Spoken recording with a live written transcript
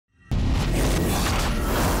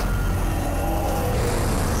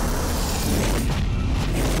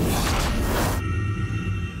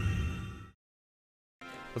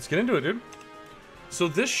Let's get into it, dude. So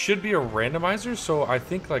this should be a randomizer, so I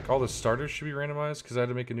think like all the starters should be randomized because I had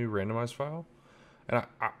to make a new randomized file. And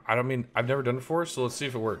I don't mean, I've never done it before, so let's see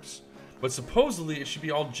if it works. But supposedly it should be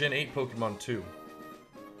all Gen 8 Pokemon too.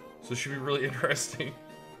 So it should be really interesting.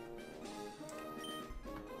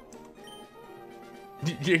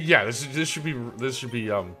 Yeah, this should be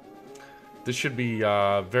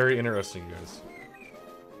very interesting, guys.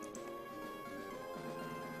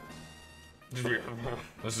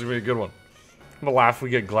 This is gonna be a good one. I'm gonna laugh if we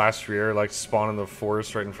get Glastrier like spawn in the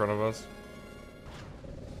forest right in front of us.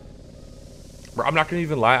 Bro, I'm not gonna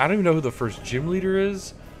even lie. I don't even know who the first gym leader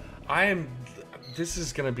is. This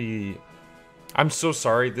is gonna be. I'm so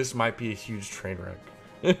sorry. This might be a huge train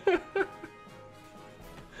wreck.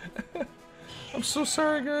 I'm so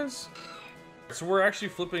sorry, guys. So we're actually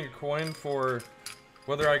flipping a coin for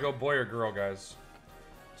whether I go boy or girl, guys.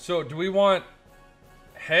 So do we want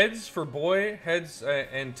heads for boy, heads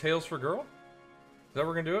and tails for girl? Is that what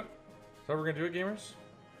we're gonna do it? Is that what we're gonna do it, gamers?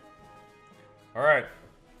 All right.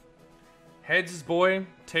 Heads is boy,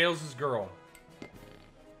 tails is girl.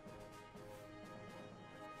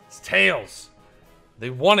 It's tails.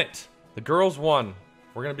 They won it. The girls won.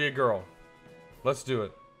 We're gonna be a girl. Let's do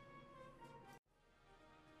it.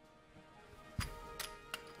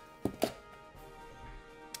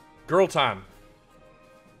 Girl time.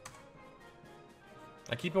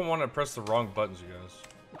 I keep on wanting to press the wrong buttons, you guys.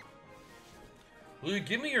 Will you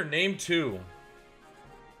give me your name too?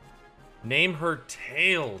 Name her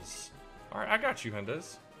Tails. Alright, I got you,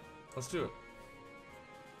 Hendes. Let's do it.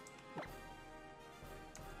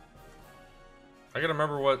 I gotta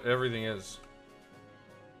remember what everything is.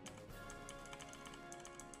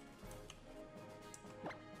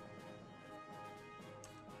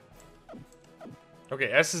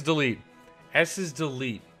 Okay, S is delete. S is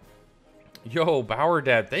delete. Yo, Bauer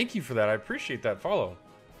Dad, thank you for that. I appreciate that follow.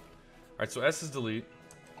 Alright, so S is delete.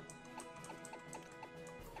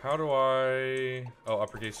 How do I... Oh,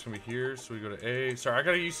 uppercase is going to be here, so we go to A. Sorry, I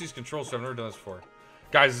got to use these controls, so I've never done this before.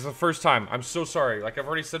 Guys, this is the first time. I'm so sorry. Like I've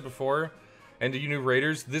already said before, and to you new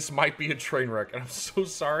raiders, this might be a train wreck, and I'm so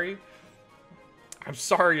sorry. I'm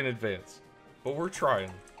sorry in advance. But we're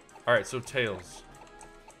trying. Alright, so Tails.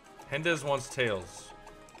 Hendes wants Tails.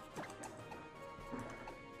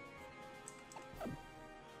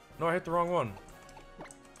 No, I hit the wrong one.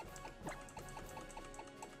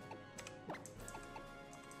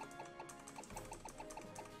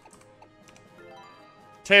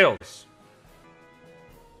 Tails.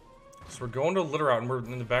 So we're going to litter out and we're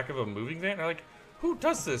in the back of a moving van? Like, who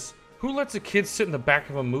does this? Who lets a kid sit in the back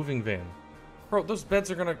of a moving van? Bro, those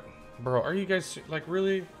beds are gonna... Bro, are you guys, like,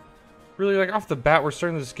 really... Really, like, off the bat, we're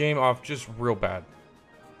starting this game off just real bad.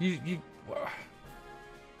 They're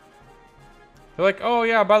like, oh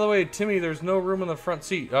yeah, by the way, Timmy, there's no room in the front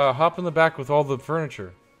seat. Hop in the back with all the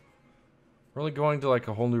furniture. We're only going to like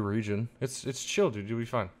a whole new region. It's chill, dude. You'll be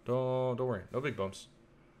fine. Don't worry. No big bumps.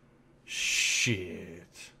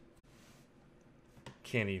 Shit.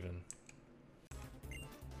 Can't even.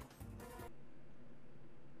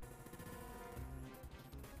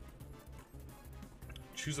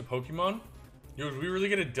 Choose a Pokemon? Yo, did we really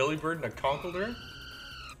get a Delibird and a Conkeldurr?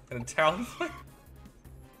 And a Talonflame?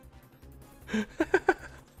 Look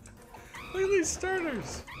at these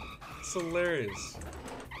starters. It's hilarious.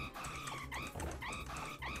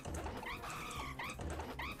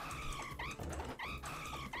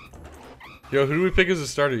 Yo, who do we pick as a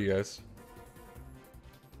starter, you guys?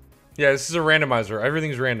 Yeah, this is a randomizer.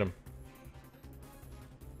 Everything's random.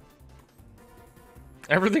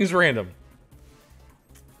 Everything's random.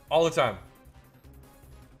 All the time.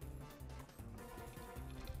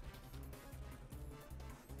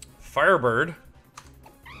 Firebird.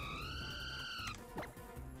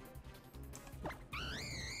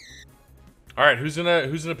 All right, who's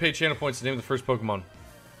gonna pay channel points to name the first Pokemon?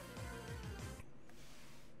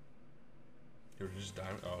 You were just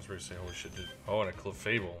dying. Oh, I was ready to say, holy shit, dude. Oh, and a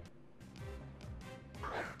Clefable.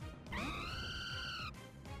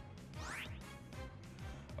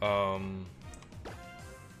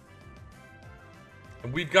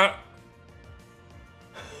 And we've got.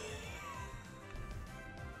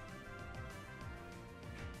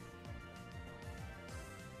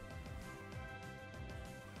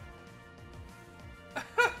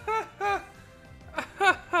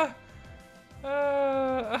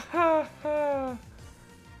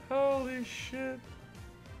 Holy shit.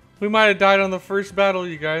 We might have died on the first battle,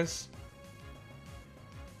 you guys.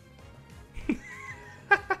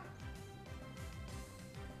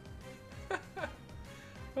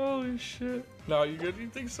 Holy shit. No, you good? You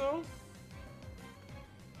think so?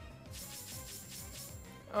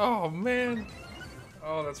 Oh, man.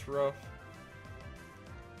 Oh, that's rough.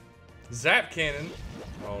 Zap cannon.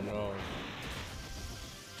 Oh no.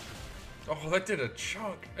 Oh, that did a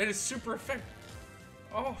chunk. It is super effective.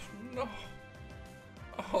 Oh no.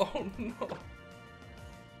 Oh no.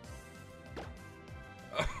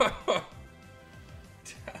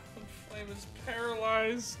 Talonflame is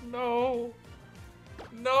paralyzed. No.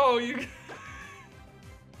 No, you.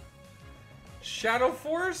 Shadow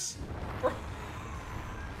Force? Bro.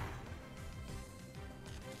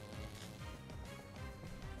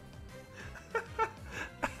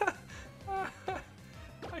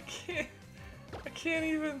 I can't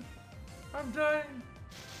even. I'm dying.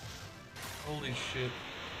 Holy shit.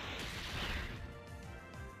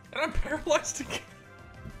 And I'm paralyzed again.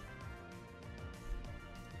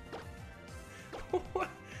 What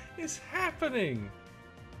is happening?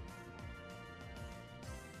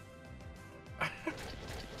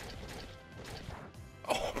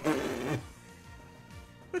 Oh.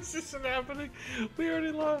 This isn't happening. We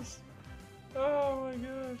already lost. Oh my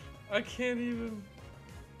gosh. I can't even.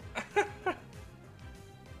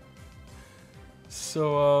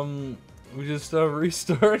 So, we just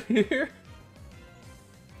restart here.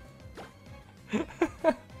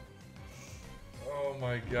 Oh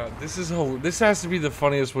my god, this has to be the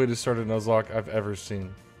funniest way to start a Nuzlocke I've ever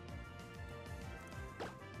seen.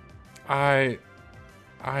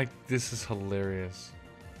 This is hilarious.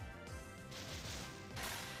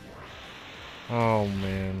 Oh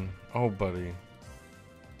man, oh buddy.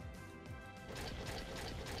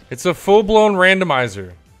 It's a full-blown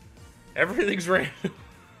randomizer. Everything's random.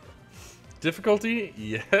 Difficulty?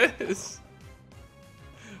 Yes.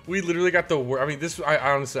 We literally got the worst. I mean, this. I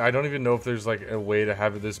honestly, I don't even know if there's like a way to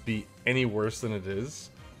have this be any worse than it is.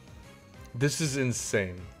 This is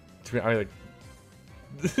insane. To me, I like.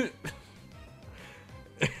 This is.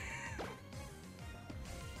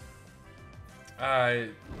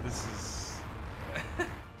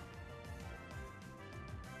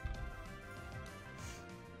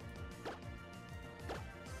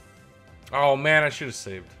 Oh man, I should have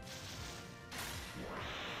saved.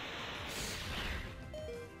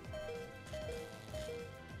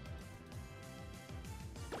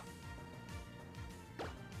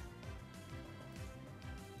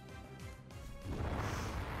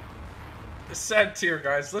 Sad tier,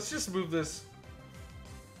 guys. Let's just move this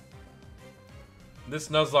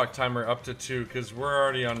Nuzlocke timer up to 2 because we're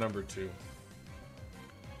already on number 2.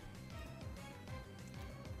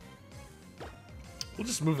 We'll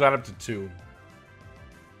just move that up to 2.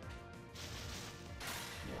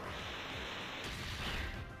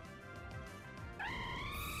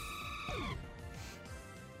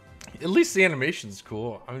 At least the animation's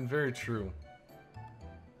cool. I mean, very true.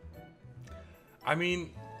 I mean,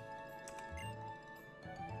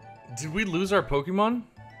 did we lose our Pokemon?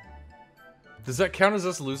 Does that count as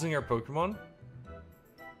us losing our Pokemon?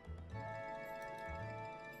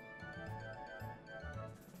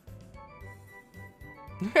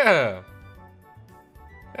 Yeah.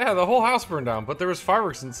 Yeah, the whole house burned down, but there was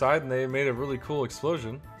fireworks inside and they made a really cool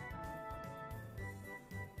explosion.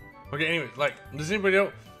 Okay, anyway, like, does anybody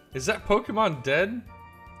know, is that Pokemon dead?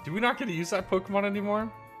 Do we not get to use that Pokemon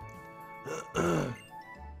anymore?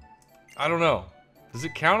 I don't know. Does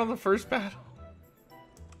it count on the first battle?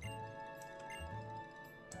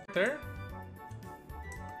 There?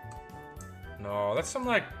 No, that's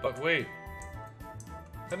something like, but wait.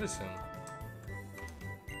 That is him.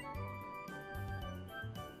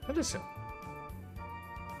 That is him.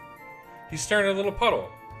 He's staring at a little puddle.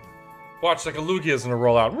 Watch, like a Lugia's gonna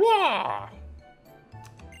roll out. Wah!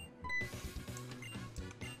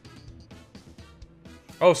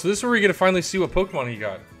 Oh, so this is where we get to finally see what Pokemon he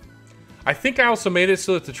got. I think I also made it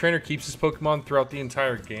so that the trainer keeps his Pokemon throughout the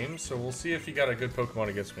entire game, so we'll see if he got a good Pokemon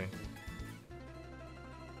against me.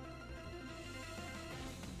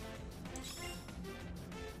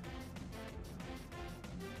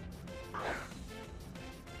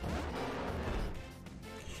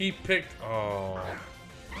 He picked... Oh.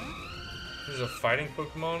 This is a fighting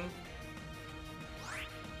Pokemon?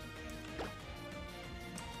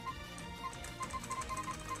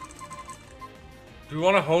 Do we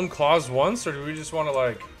want to hone claws once, or do we just want to,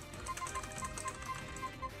 like...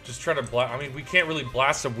 just try to blast... I mean, we can't really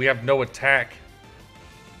blast him. We have no attack.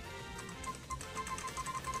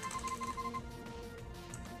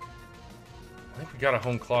 I think we gotta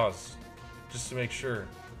hone claws. Just to make sure.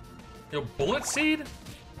 Yo, Bullet Seed?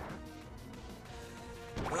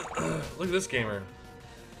 Look at this gamer.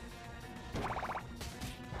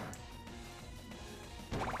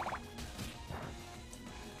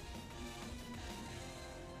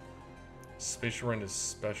 Spatial Rend is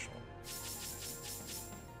special.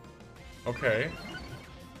 Okay.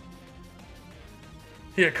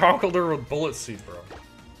 Yeah, conquered her with bullet seed, bro.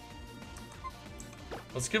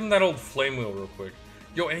 Let's give him that old flame wheel real quick.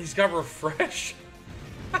 Yo, and he's got refresh.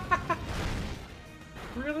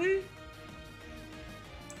 Really?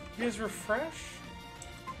 He has refresh?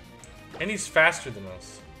 And he's faster than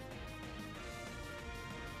us.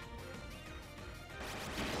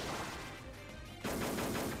 I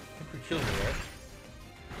think we killed him, right?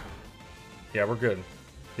 Yeah, we're good.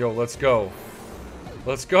 Yo, let's go.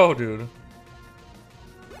 Let's go, dude.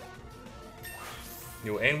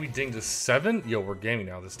 Yo, and we dinged a 7? Yo, we're gaming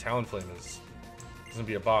now. This Talonflame is gonna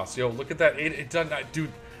be a boss. Yo, look at that. It done that.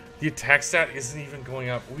 Dude, the attack stat isn't even going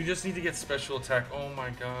up. We just need to get special attack. Oh my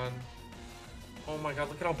god. Oh my god,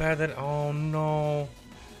 look at how bad that... Oh no.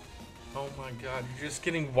 Oh my god, you're just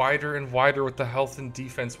getting wider and wider with the health and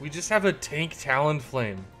defense. We just have a tank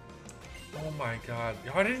Talonflame. Oh my god.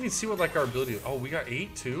 Yo, I didn't even see what like our ability is. Oh, we got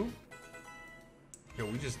 8 too? Yo,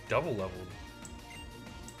 we just double leveled.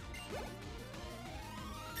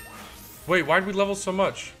 Wait, why did we level so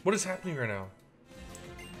much? What is happening right now?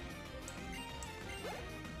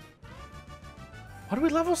 Why do we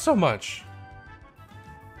level so much?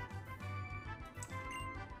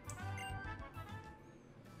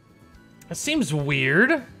 That seems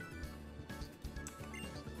weird.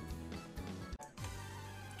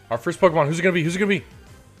 Our first Pokemon, who's it gonna be? Who's it gonna be?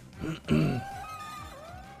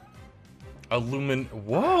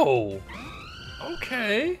 Whoa!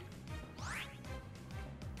 Okay.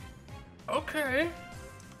 Okay.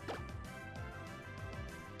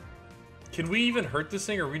 Can we even hurt this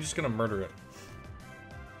thing, or are we just gonna murder it?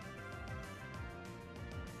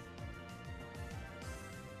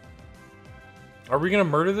 Are we gonna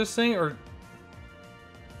murder this thing, or...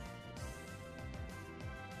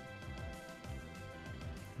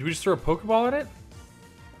 Do we just throw a Pokeball at it?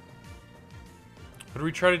 Or do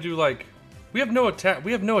we try to do, like... We have no attack.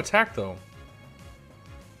 We have no attack, though.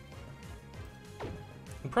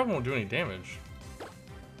 We probably won't do any damage.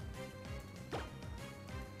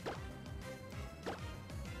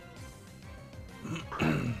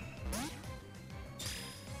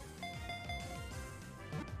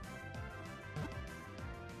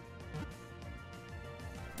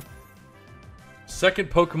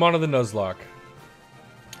 Second Pokemon of the Nuzlocke.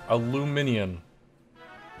 Illuminion.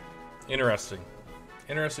 Interesting.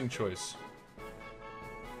 Interesting choice.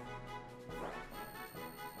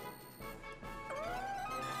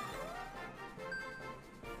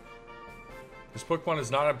 This Pokemon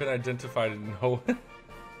has not been identified in no...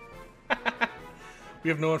 We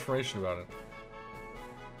have no information about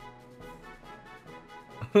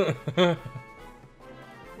it.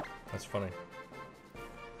 That's funny.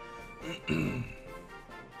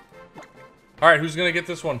 Alright, who's gonna get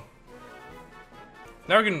this one?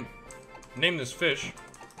 Now we can name this fish.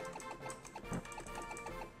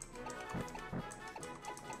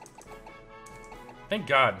 Thank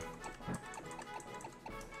God.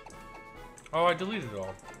 Oh, I deleted it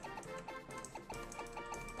all.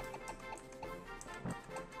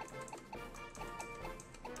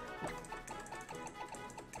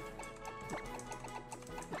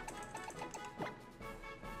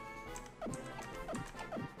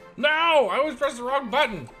 No! I always pressed the wrong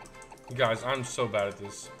button! You guys, I'm so bad at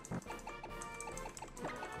this.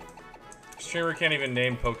 Streamer can't even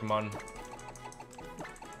name Pokemon.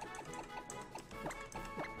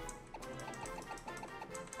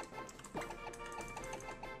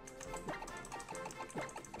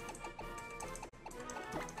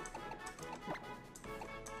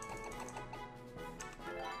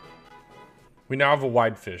 We now have a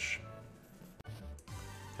wide fish.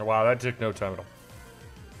 Oh, wow, that took no time at all.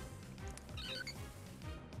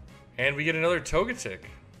 And we get another Togetic.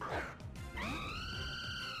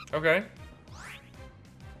 Okay.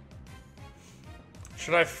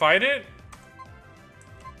 Should I fight it?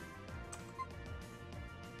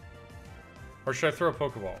 Or should I throw a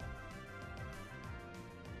Pokeball?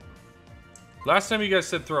 Last time you guys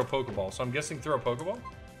said throw a Pokeball, so I'm guessing throw a Pokeball?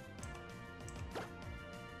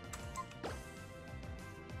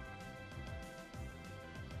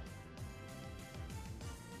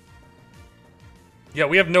 Yeah,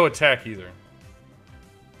 we have no attack either.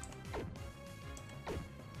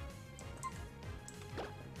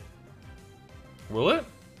 Will it?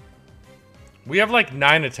 We have like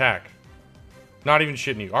 9 attack. Not even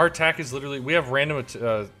shitting you. Our attack is literally... We have random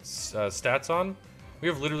stats on. We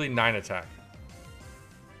have literally 9 attack.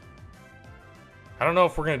 I don't know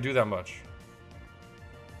if we're going to do that much.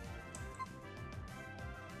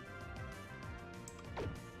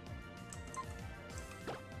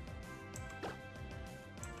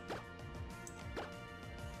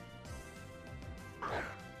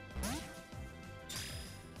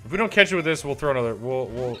 If we don't catch it with this, we'll throw another.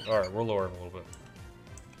 All right, we'll lower him a little bit.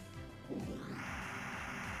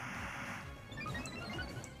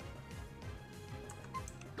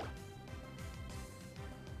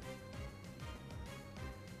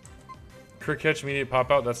 Crit catch, immediate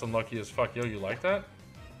pop out. That's unlucky as fuck. Yo, you like that?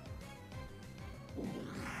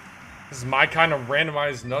 This is my kind of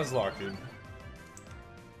randomized Nuzlocke, dude.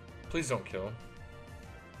 Please don't kill.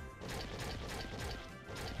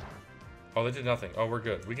 Oh, they did nothing. Oh, we're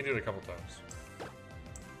good. We can do it a couple times.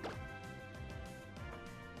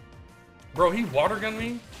 Bro, he water gunned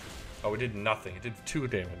me? Oh, it did nothing. It did 2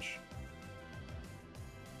 damage.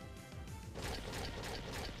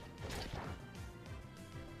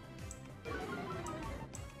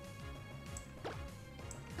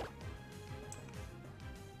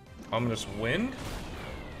 Ominous wind?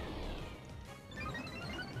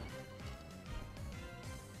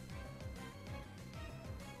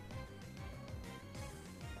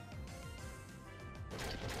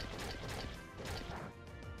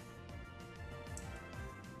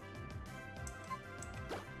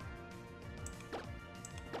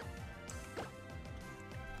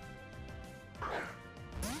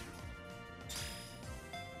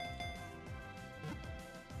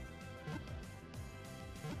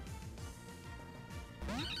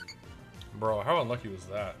 Bro, how unlucky was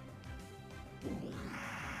that?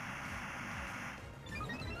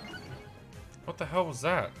 What the hell was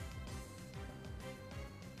that?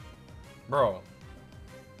 Bro.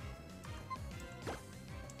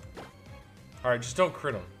 Alright, just don't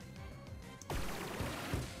crit him.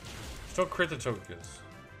 Just don't crit the Togekiss.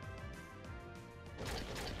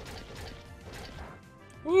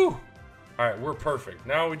 Woo! Alright, we're perfect.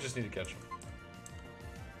 Now we just need to catch him.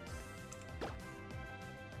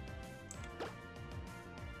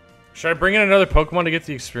 Should I bring in another Pokemon to get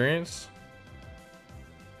the experience?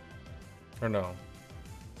 Or no?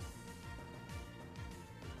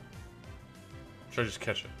 Should I just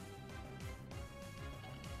catch it?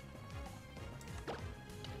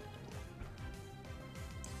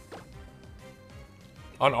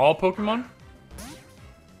 On all Pokemon?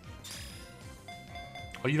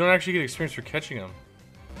 Oh, you don't actually get experience for catching them.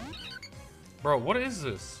 Bro, what is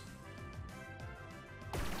this?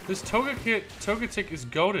 This Togetic is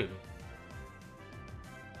goated.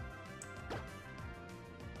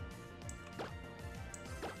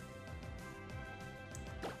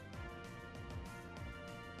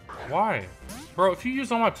 Why? Bro, if you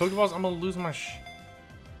use all my Pokeballs, I'm gonna lose my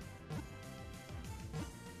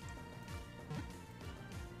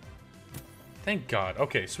Thank God.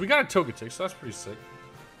 Okay, so we got a Togetic, so that's pretty sick.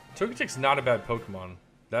 Togetic's not a bad Pokemon.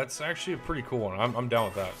 That's actually a pretty cool one. I'm down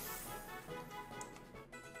with that.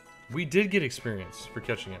 We did get experience for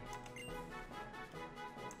catching it.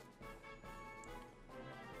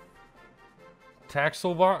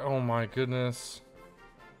 Taxelbot? Oh my goodness.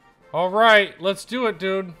 Alright, let's do it,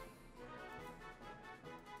 dude.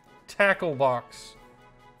 Tackle box.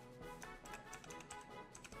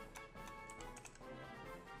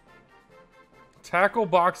 Tackle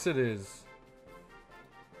box it is.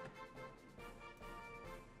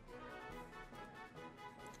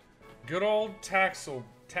 Good old Tackle.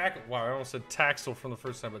 Wow, I almost said Taxel from the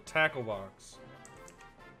first time, but Tackle box.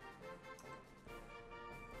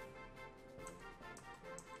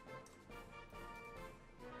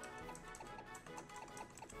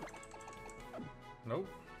 Nope.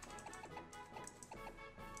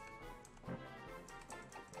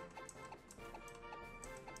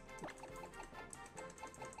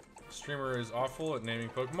 Streamer is awful at naming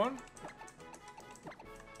Pokemon.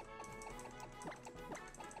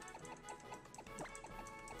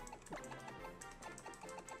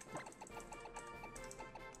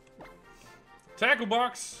 Tackle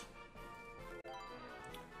box.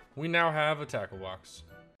 We now have a tackle box.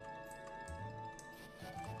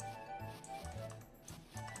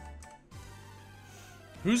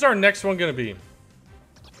 Who's our next one gonna be?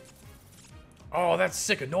 Oh, that's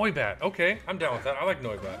sick. A Noibat. Okay, I'm down with that. I like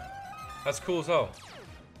Noibat. That's cool as hell.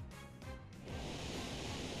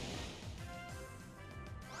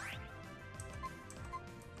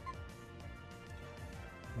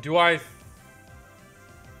 Do I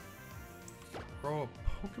throw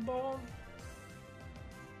a Pokeball?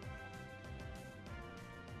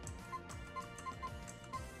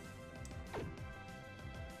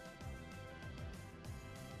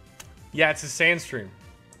 Yeah, it's a Sandstream.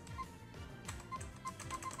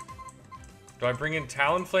 Do I bring in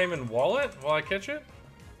Talonflame and Wallet while I catch it?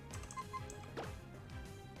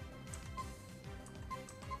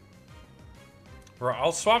 Bro,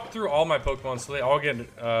 I'll swap through all my Pokemon so they all get,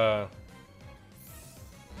 I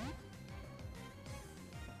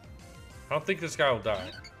don't think this guy will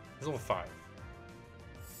die. He's level 5.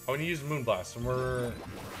 Oh, and he used Moonblast, and we're...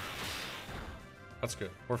 That's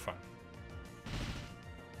good. We're fine.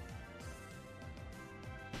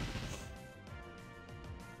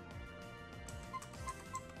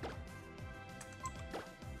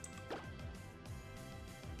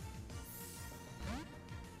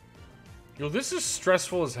 Yo, this is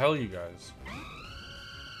stressful as hell, you guys.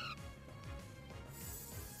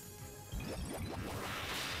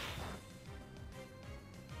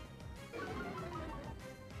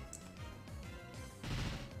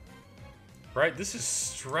 Right? This is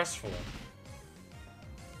stressful.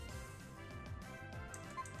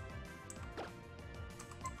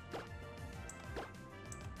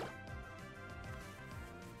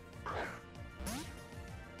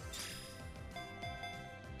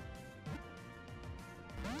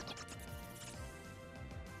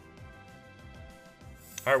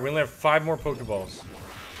 Alright, we only have 5 more Pokeballs.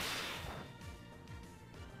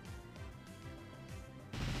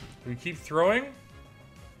 We keep throwing?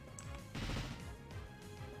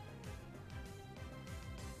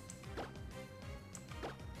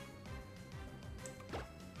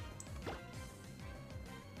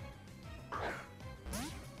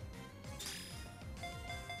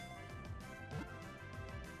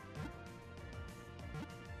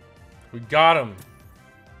 We got him.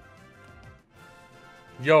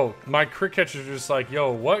 Yo, my crit catchers are just like,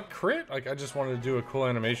 yo, what crit? Like, I just wanted to do a cool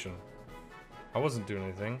animation. I wasn't doing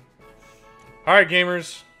anything. Alright,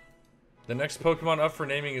 gamers. The next Pokemon up for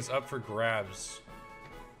naming is up for grabs.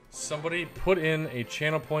 Somebody put in a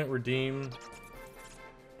channel point redeem.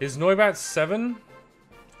 Is Noibat 7?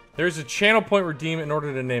 There's a channel point redeem in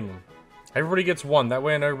order to name him. Everybody gets one. That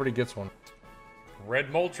way I know everybody gets one.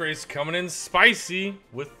 Red Moltres coming in spicy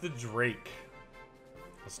with the Drake.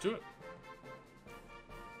 Let's do it.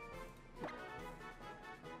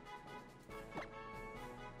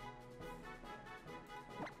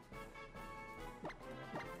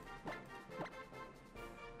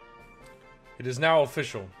 It is now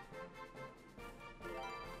official.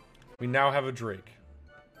 We now have a Drake.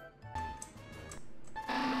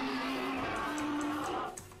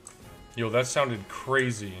 Yo, that sounded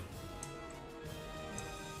crazy.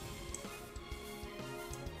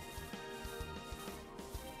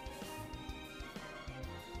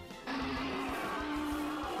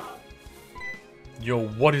 Yo,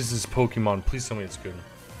 what is this Pokemon? Please tell me it's good.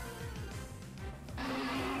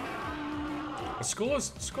 A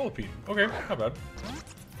Scolipede. Okay, not bad.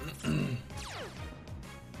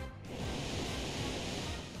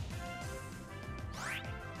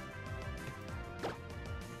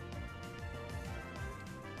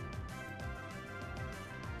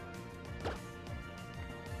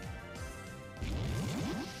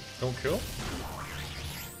 Don't kill.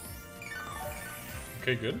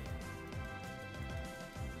 Okay, good.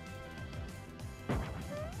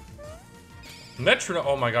 Metronome.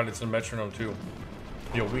 Oh my god, it's a metronome too.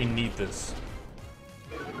 Yo, we need this.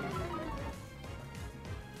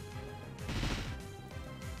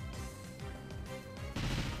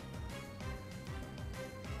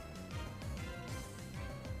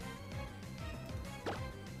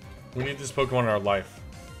 We need this Pokemon in our life.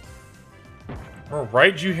 All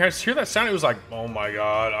right, did you guys hear that sound? It was like, oh my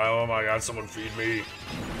god, someone feed me.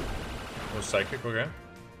 Oh, psychic, okay.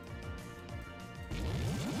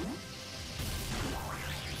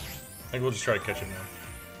 I think we'll just try to catch it now.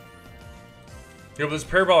 Yo, but this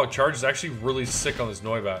parabolic charge is actually really sick on this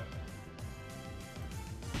Noibat.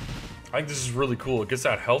 I think this is really cool. It gets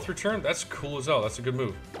that health return. That's cool as hell. That's a good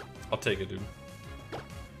move. I'll take it, dude.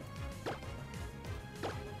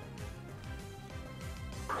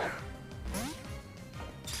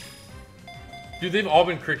 Dude, they've all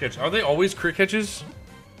been crit catches. Are they always crit catches?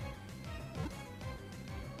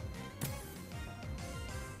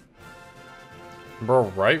 Bro,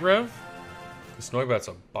 right, Rev? This Noibat's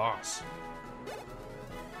a boss.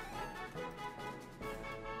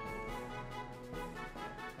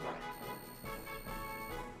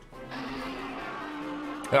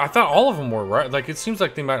 I thought all of them were, right? Like, it seems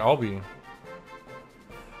like they might all be.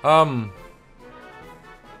 Do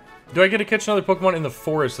I get to catch another Pokemon in the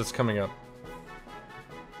forest that's coming up?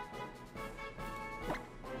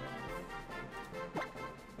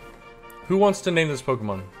 Who wants to name this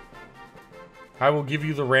Pokemon? I will give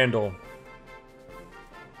you the Randall.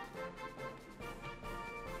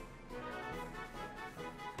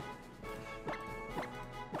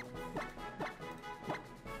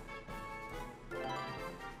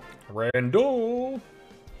 Randall.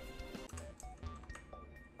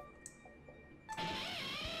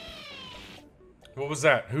 What was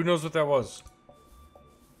that? Who knows what that was?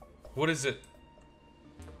 What is it?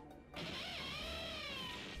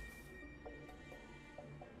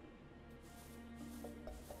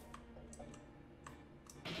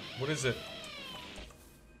 What is it?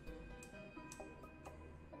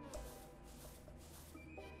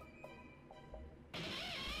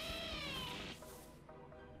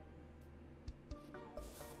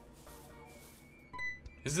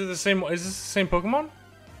 Is it the same? Is this the same Pokemon?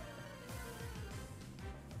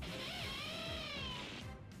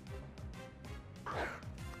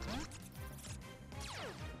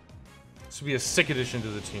 This would be a sick addition to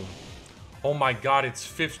the team. Oh my god, it's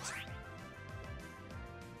 50.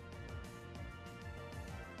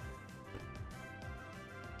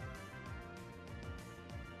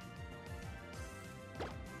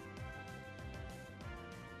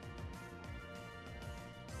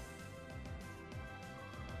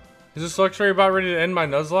 Is this luxury about ready to end my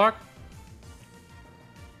Nuzlocke?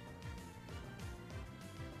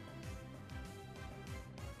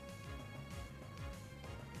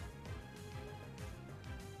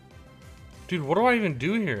 Dude, what do I even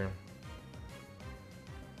do here?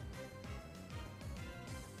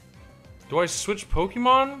 Do I switch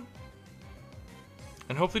Pokemon?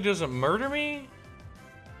 And hopefully it doesn't murder me?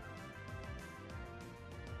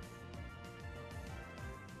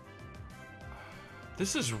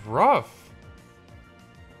 This is rough.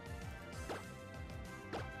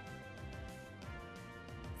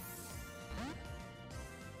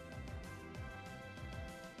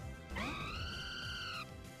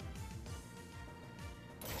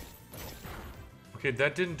 Okay,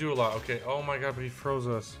 that didn't do a lot. Okay, oh my god, but he froze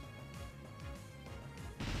us.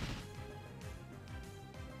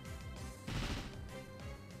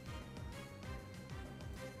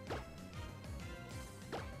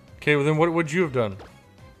 Okay, well then what would you have done?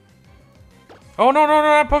 Oh, no, no, no,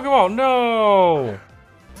 not Pokeball. No!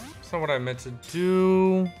 That's not what I meant to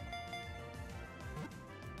do.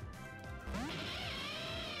 I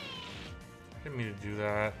didn't mean to do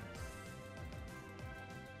that.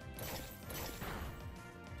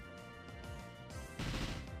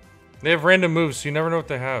 They have random moves, so you never know what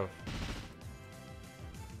they have.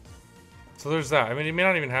 So there's that. I mean, he may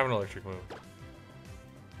not even have an electric move.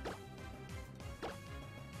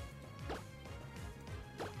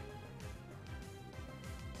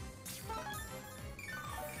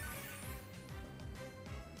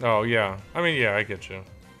 Oh, yeah. I mean, yeah, I get you.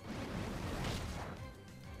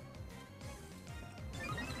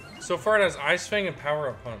 So far it has Ice Fang and Power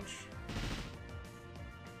Up Punch.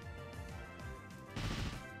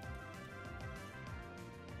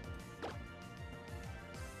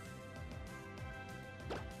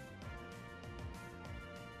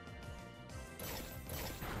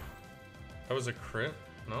 That was a crit?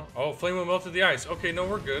 No? Oh, Flame Wheel melted the ice. Okay, no,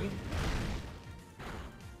 we're good.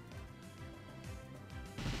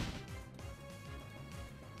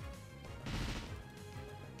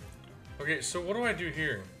 Okay, so what do I do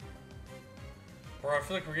here? Or I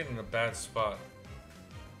feel like we're getting in a bad spot.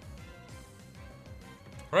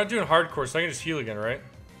 We're not doing hardcore, so I can just heal again, right?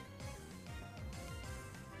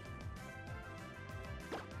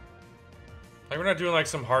 Like, we're not doing like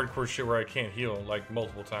some hardcore shit where I can't heal like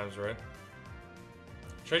multiple times, right?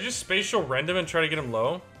 Should I just spatial random and try to get him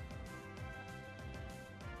low?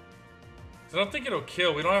 'Cause I don't think it'll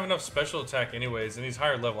kill. We don't have enough special attack anyways, and he's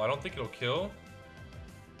higher level. I don't think it'll kill.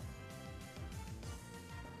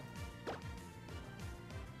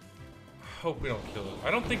 Hope we don't kill him. I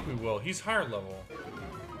don't think we will. He's higher level.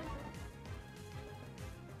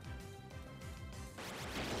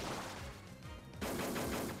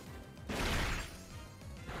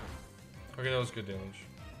 Okay, that was good damage.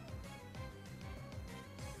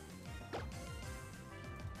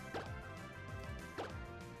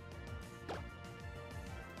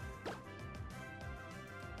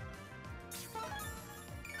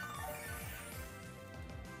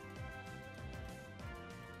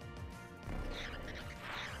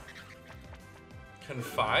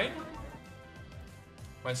 Confide?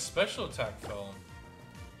 My special attack fell.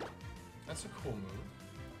 That's a cool move.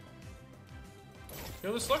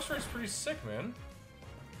 Yo, this Luxray is pretty sick, man.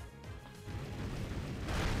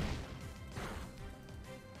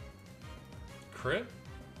 Crit?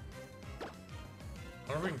 I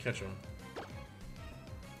wonder if we can catch him.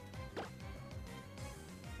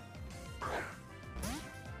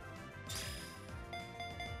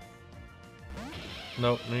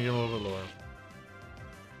 Nope, let me get him a little bit lower.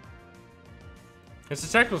 It's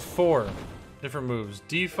attacked with 4 different moves.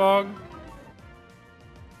 Defog.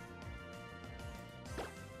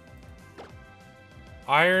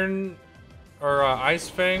 Iron or Ice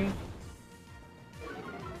Fang.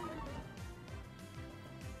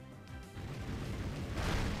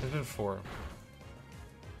 There's been 4.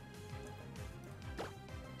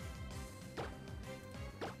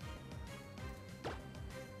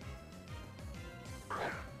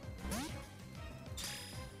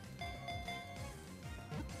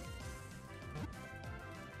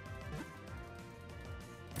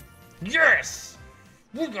 Yes!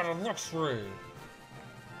 We got a Luxray!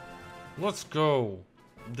 Let's go.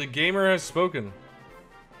 The gamer has spoken.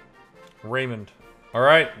 Raymond.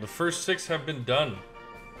 Alright, the first 6 have been done.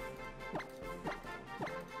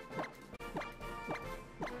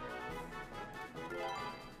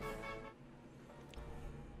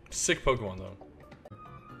 Sick Pokemon, though.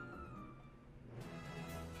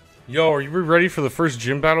 Yo, are you ready for the first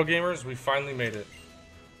gym battle, gamers? We finally made it.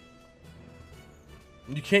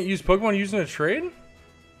 You can't use Pokemon using a trade?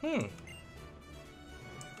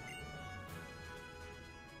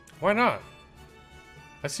 Why not?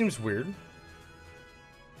 That seems weird.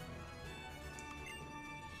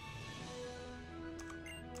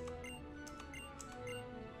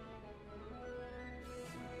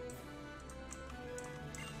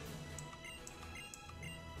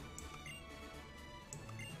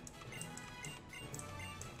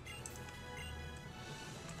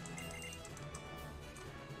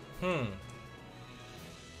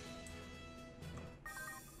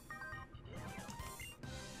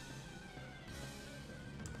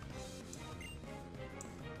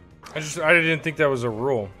 I didn't think that was a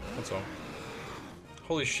rule. That's all.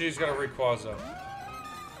 Holy shit, he's got a Rayquaza.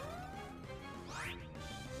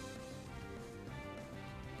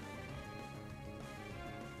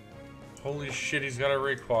 Holy shit, he's got a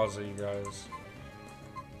Rayquaza, you guys.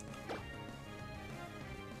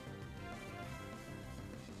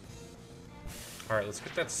 Alright, let's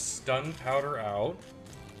get that stun powder out.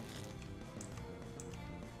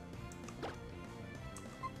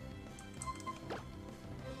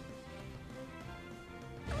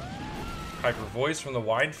 Hyper Voice from the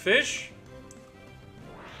Wide Fish.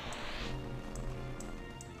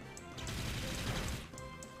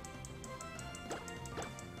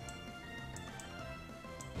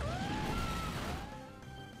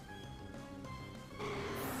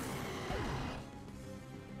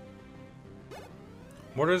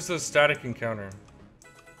 What is the static encounter?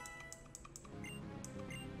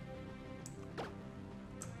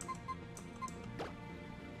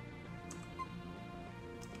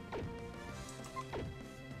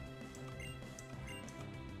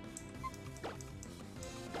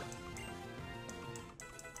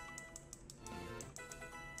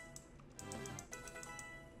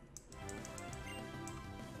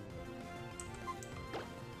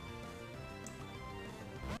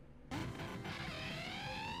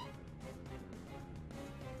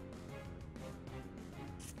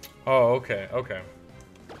 Oh, okay, okay.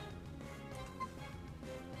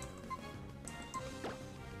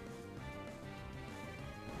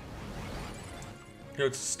 Yo,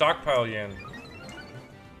 it's a stockpile yen.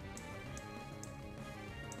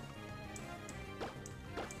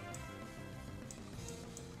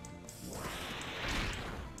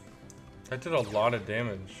 That did a lot of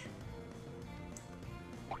damage.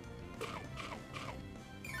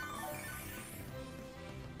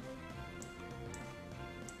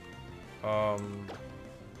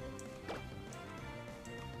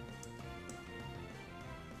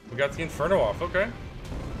 We got the Inferno off, okay.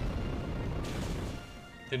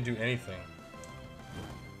 Didn't do anything.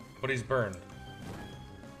 But he's burned.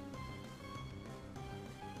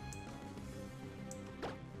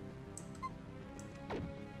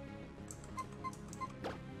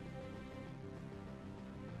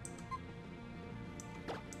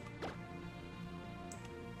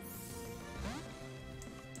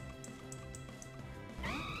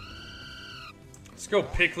 Let's go,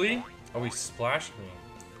 Pickley. Oh, he splashed me.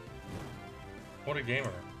 What a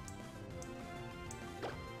gamer.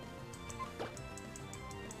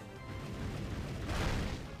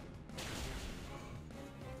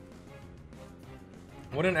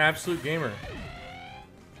 What an absolute gamer.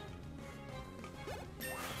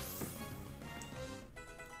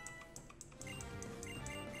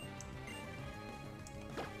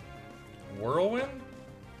 Whirlwind?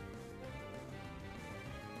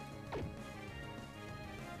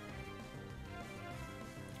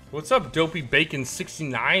 What's up, Dopey Bacon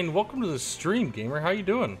 69? Welcome to the stream, gamer. How you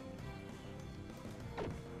doing?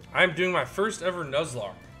 I'm doing my first ever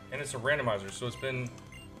Nuzlocke, and it's a randomizer, so it's been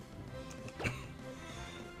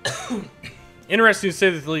interesting to say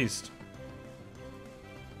the least.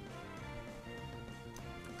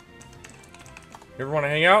 If you ever want to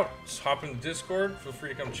hang out, just hop in the Discord. Feel free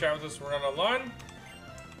to come chat with us when we're not online.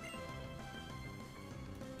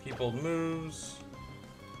 Keep old moves.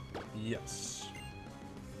 Yes.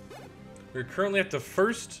 We're currently at the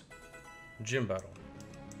first gym battle.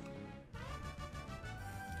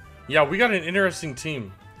 Yeah, we got an interesting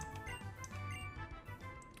team.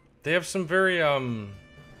 They have some very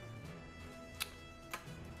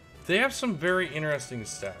interesting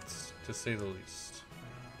stats, to say the least.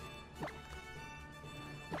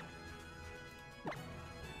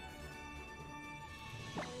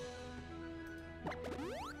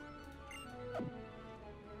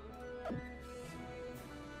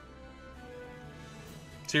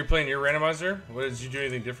 So you're playing your randomizer? What, did you do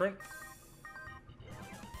anything different?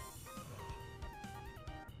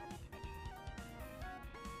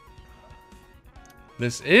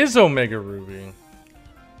 This is Omega Ruby.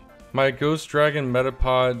 My Ghost Dragon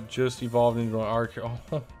Metapod just evolved into an arc.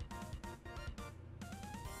 Oh.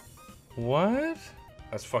 What?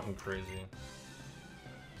 That's fucking crazy.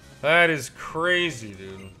 That is crazy,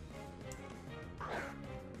 dude.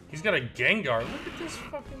 He's got a Gengar. Look at this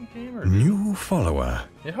fucking gamer, dude. New follower.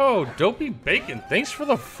 Yo, Dopey Bacon. Thanks for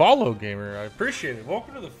the follow, gamer. I appreciate it.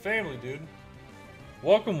 Welcome to the family, dude.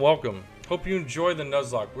 Welcome, welcome. Hope you enjoy the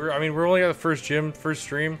Nuzlocke. We're only at the first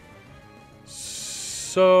stream.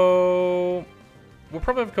 So we'll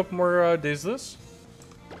probably have a couple more days of this.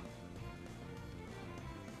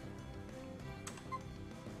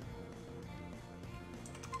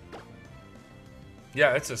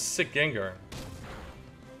 Yeah, it's a sick Gengar.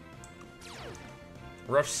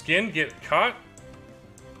 Rough skin, get caught.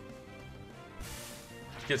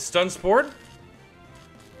 Get stun spored.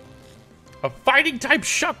 A fighting type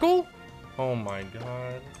Shuckle? Oh my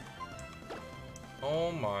god.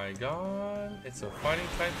 Oh my god. It's a fighting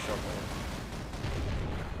type Shuckle.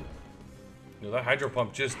 No, that Hydro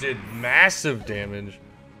Pump just did massive damage.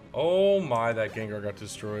 Oh my, that Gengar got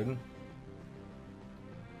destroyed.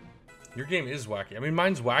 Your game is wacky. I mean,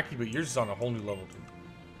 mine's wacky, but yours is on a whole new level, dude.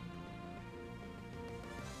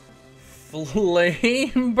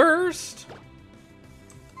 Flame Burst?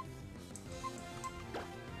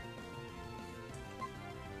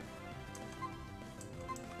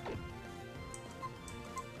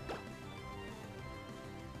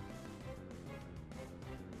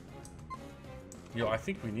 Yo, I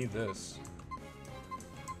think we need this.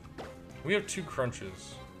 We have 2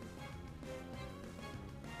 crunches.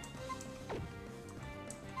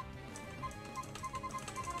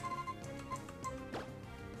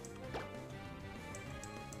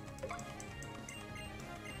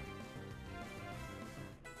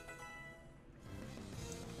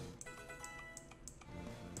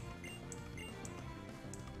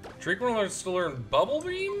 Drake wants to learn Bubble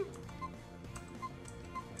Beam?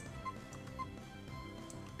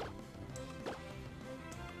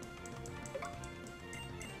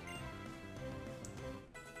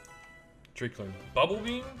 Drake learned Bubble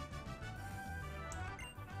Beam?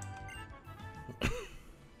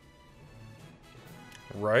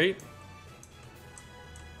 Right?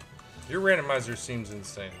 Your randomizer seems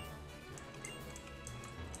insane.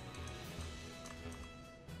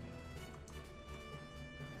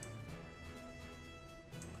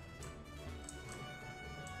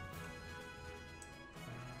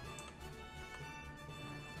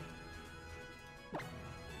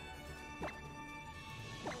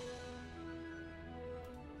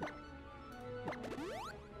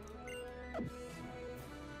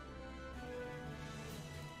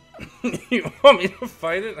 You want me to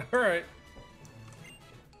fight it? Alright.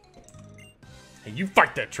 Hey, you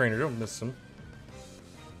fight that trainer. Don't miss him.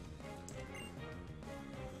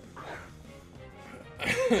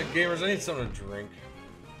 Gamers, I need something to drink.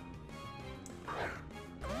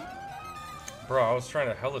 Bro, I was trying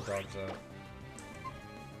to hella dodge that.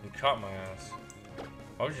 You caught my ass.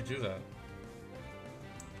 Why would you do that?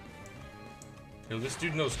 Yo, this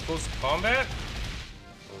dude knows close combat?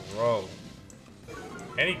 Bro.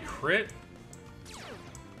 Any crit?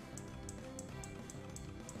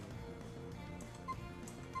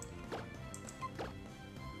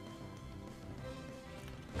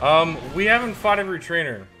 We haven't fought every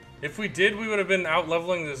trainer. If we did, we would have been out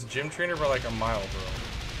leveling this gym trainer by like a mile, bro.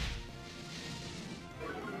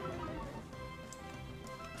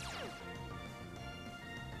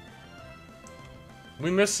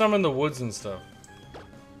 We missed some in the woods and stuff.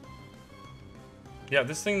 Yeah,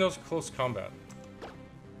 this thing knows close combat.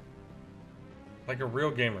 Like a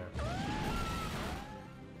real gamer.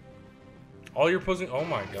 All you're posing. Oh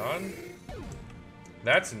my god.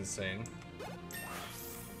 That's insane.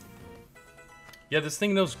 Yeah, this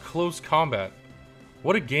thing knows close combat.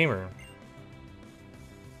 What a gamer.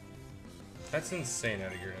 That's insane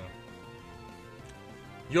out of here now.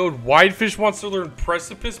 Yo, Widefish wants to learn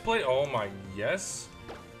Precipice Blade? Oh my, yes.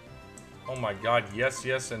 Oh my god, yes,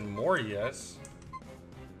 yes, and more yes.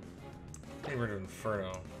 Get rid of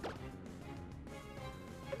Inferno.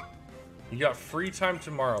 You got free time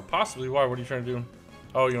tomorrow. Possibly. Why? What are you trying to do?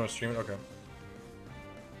 Oh, you want to stream it? Okay.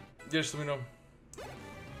 Yeah, just let me know.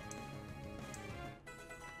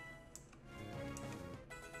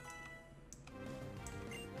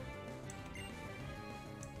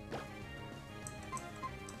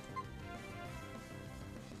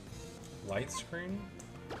 Light screen?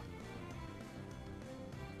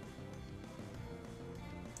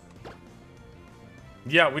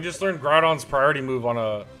 Yeah, we just learned Groudon's priority move on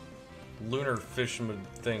a lunar fisherman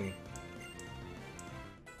thing.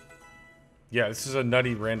 Yeah, this is a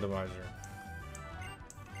nutty randomizer.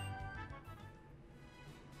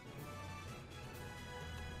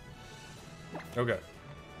 Okay.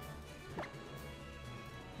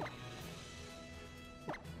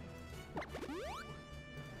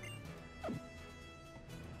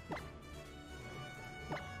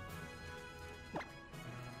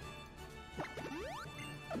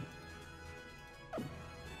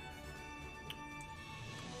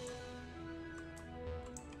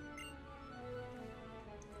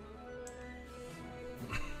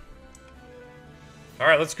 All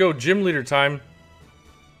right, let's go gym leader time.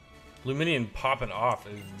 Luminian popping off,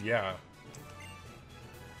 yeah.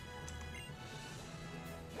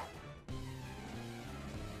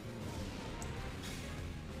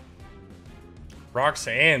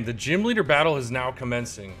 Roxanne, the gym leader battle is now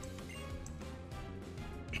commencing.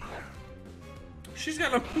 She's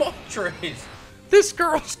got a Moltres. This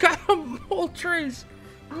girl's got a Moltres.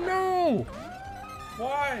 No.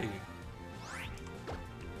 Why?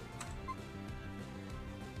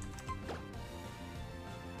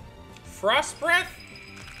 Frost Breath?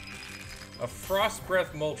 A Frost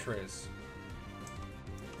Breath Moltres.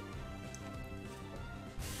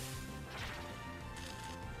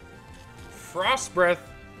 Frost Breath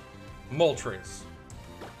Moltres.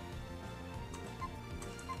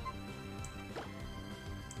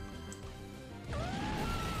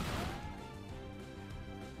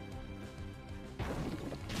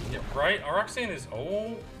 Yeah, right? Roxanne is...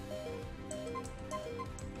 Oh...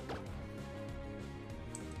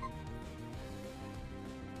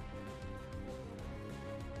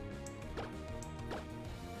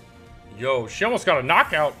 Yo, she almost got a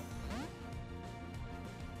knockout.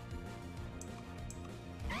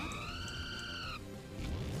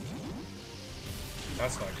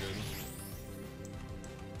 That's not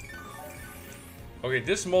good. Okay,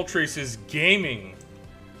 this Moltres is gaming.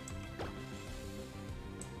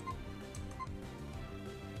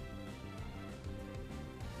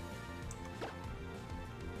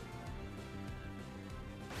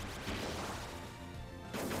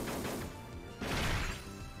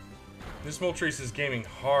 This Moltres is gaming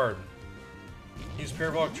hard. Use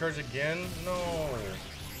Parabolic Charge again? No.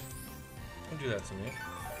 Don't do that to me.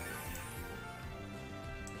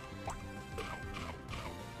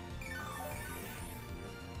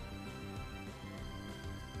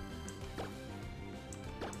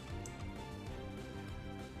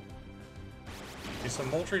 Okay, so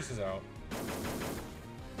Moltres is out.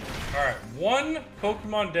 Alright, one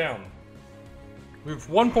Pokemon down. We have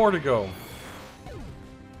one more to go.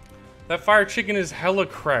 That fire chicken is hella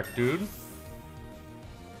cracked, dude.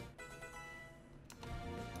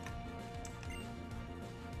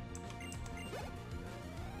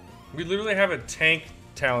 We literally have a tank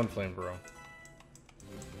Talonflame, bro.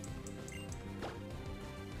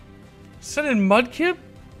 Set in Mudkip?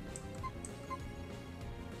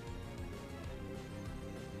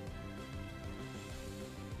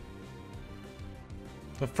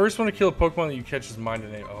 The first one to kill a Pokemon that you catch is mine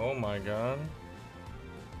today. Oh my god.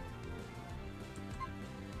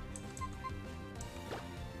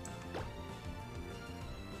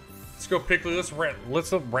 Let's go Pickley.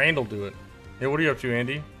 Let's let Randall do it. Hey, what are you up to,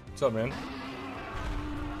 Andy? What's up, man?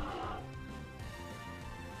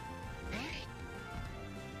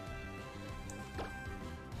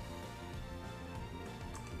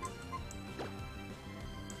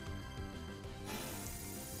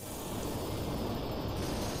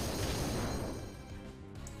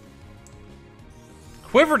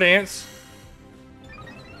 Quiver Dance.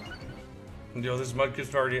 Yo, this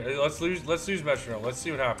Mudkip's already. Let's lose Metronome. Let's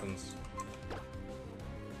see what happens.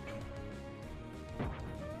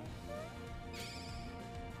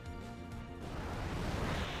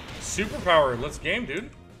 Superpower. Let's game, dude.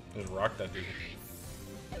 Just rock that dude.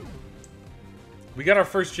 We got our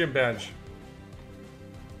first gym badge.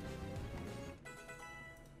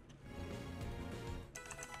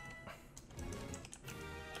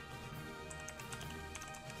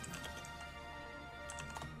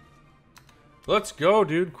 Let's go,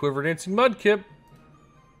 dude. Quiver Dancing Mudkip.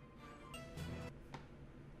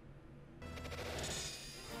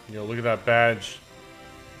 Yo, look at that badge.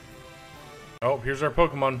 Oh, here's our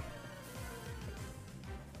Pokemon.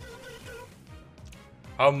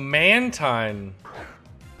 A Mantine.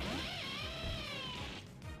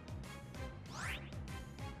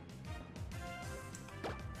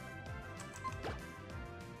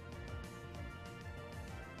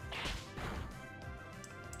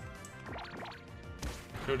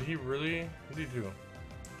 Did he really? What did he do?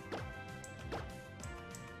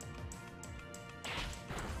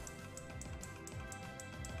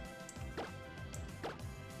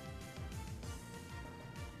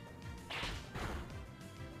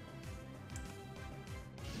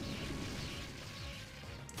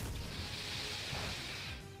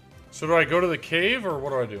 So do I go to the cave, or what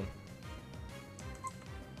do I do?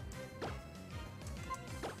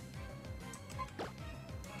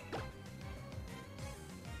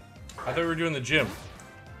 I thought we were doing the gym.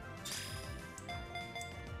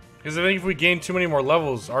 Because I think if we gain too many more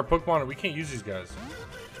levels, our Pokemon, we can't use these guys.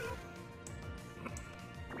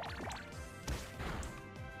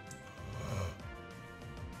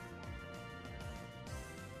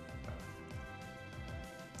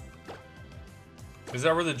 Is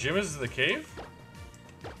that where the gym is? Is the cave?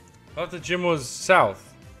 I thought the gym was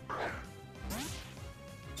south.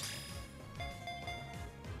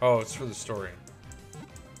 Oh, it's for the story.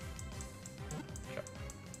 Okay.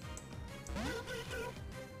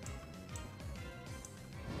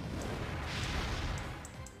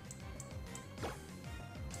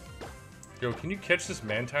 Yo, can you catch this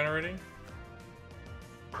Mantine already?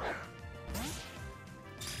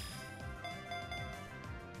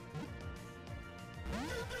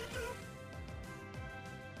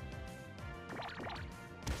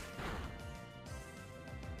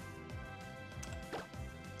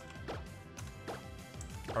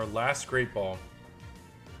 Our last Great Ball.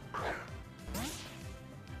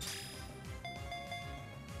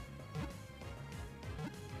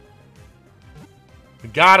 We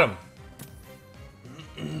got him!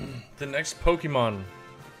 The next Pokemon.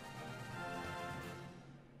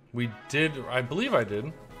 We did, I believe I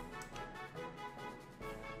did.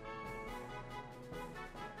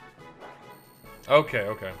 Okay,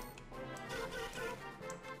 okay.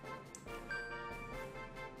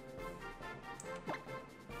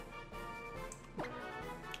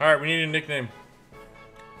 Alright, we need a nickname.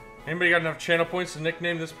 Anybody got enough channel points to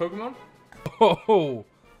nickname this Pokemon? Oh!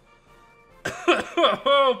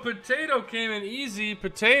 Oh, Potato came in easy.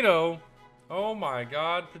 Potato. Oh my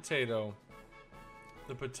god, Potato.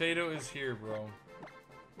 The potato is here, bro.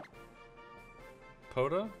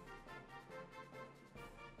 Poda?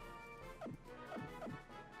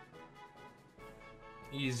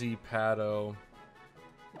 Easy, Pato.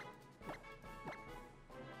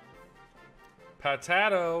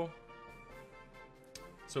 Patato.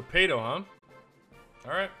 So Pato, huh?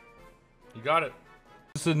 Alright. You got it.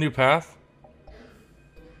 This is a new path.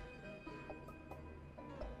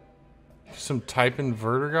 Some type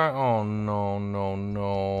inverter guy? Oh no, no,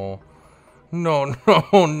 no. No,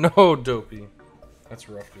 no, no, Dopey. That's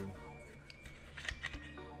rough, dude.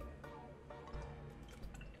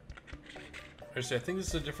 Actually, I think this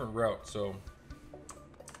is a different route, so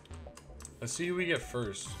let's see who we get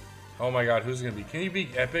first. Oh my god, who's it gonna be? Can you be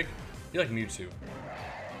epic? You like Mewtwo.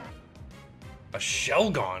 A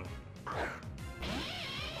Shelgon.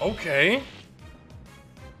 Okay.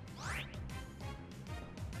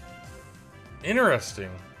 Interesting.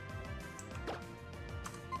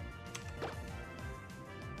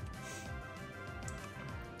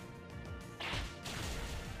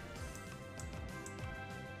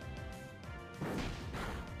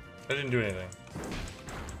 I didn't do anything.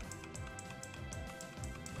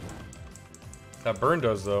 That burn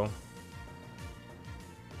does, though.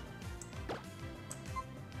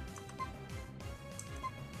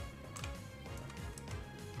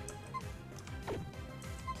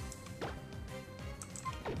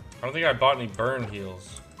 I don't think I bought any burn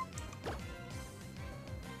heals.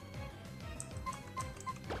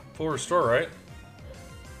 Full restore, right?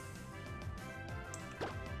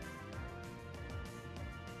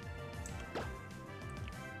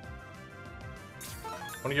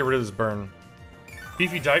 I want to get rid of this burn.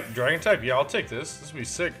 Beefy dragon type? Yeah, I'll take this. This will be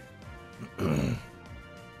sick.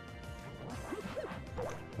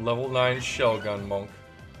 Level 9 Shellgun Monk.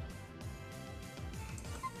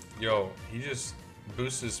 Yo, he just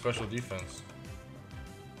boosts his special defense.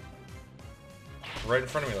 Right in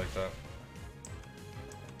front of me like that.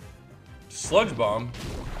 Sludge Bomb?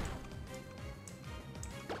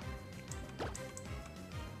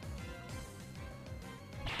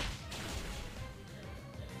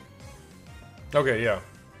 Okay, yeah.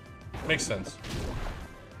 Makes sense.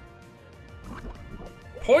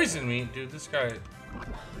 Poison me? Dude, this guy...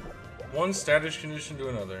 One status condition to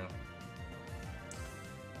another.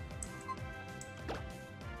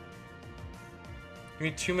 Give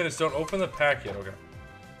me 2 minutes. Don't open the pack yet. Okay.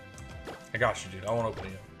 I got you, dude. I won't open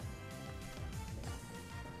it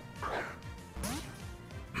yet.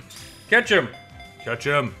 Catch him! Catch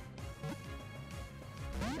him!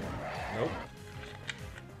 Nope.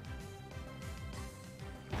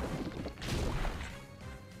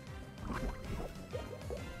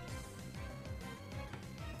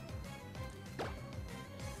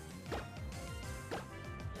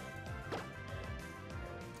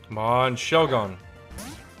 Come on,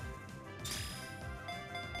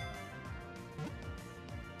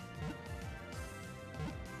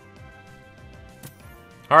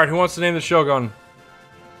 Alright, who wants to name the Shogun?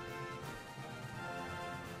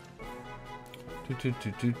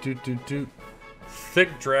 Thick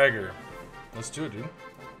Dragger. Let's do it, dude.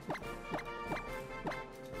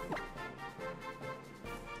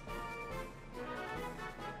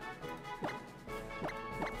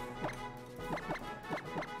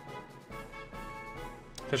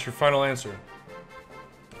 That's your final answer.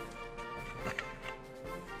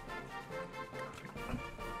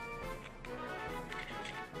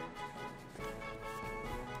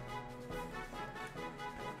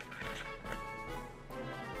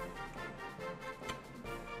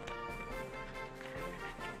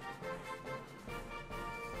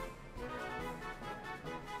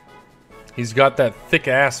 He's got that thick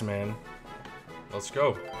ass, man. Let's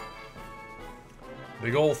go.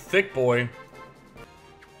 Big old thick boy.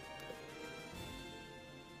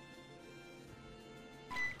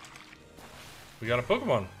 We got a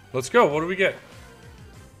Pokemon. Let's go. What do we get?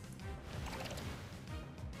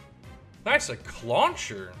 Nice, a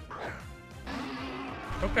Clauncher.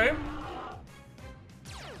 Okay.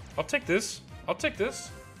 I'll take this. I'll take this.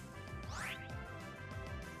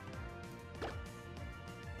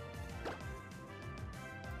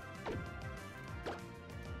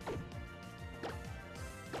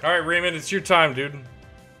 Alright, Raymond, it's your time, dude.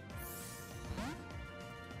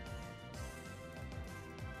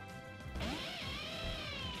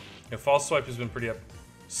 Yeah, False Swipe has been pretty up.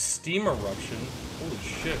 Steam Eruption. Holy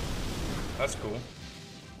shit. That's cool.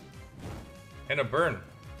 And a Burn.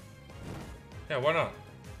 Yeah, why not?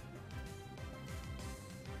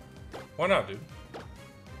 Why not, dude?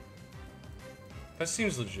 That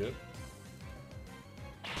seems legit.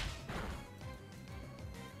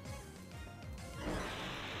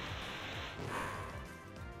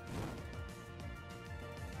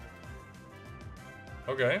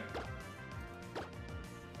 Okay.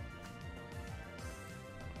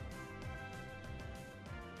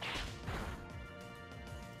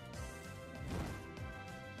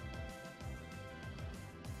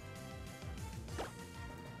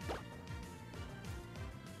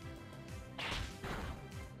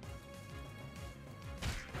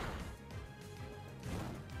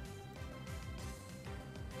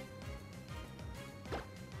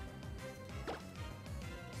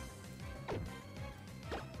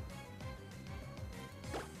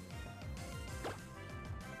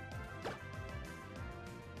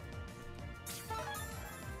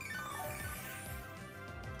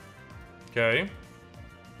 Okay.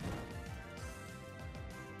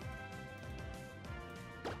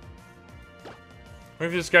 What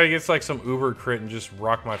if this guy gets like some Uber crit and just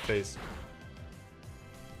rock my face?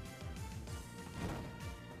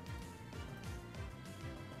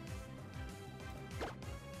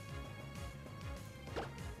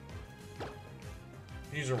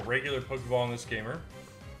 Use a regular Pokeball on this gamer.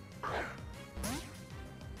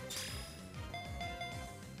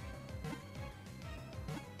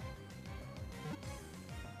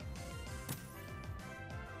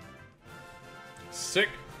 Sick.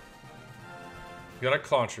 You got a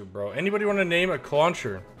Clauncher, bro. Anybody want to name a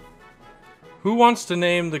Clauncher? Who wants to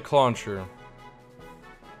name the Clauncher?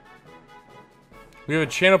 We have a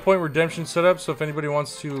channel point redemption set up, so if anybody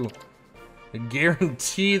wants to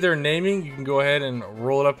guarantee their naming, you can go ahead and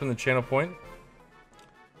roll it up in the channel point.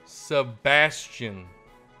 Sebastian.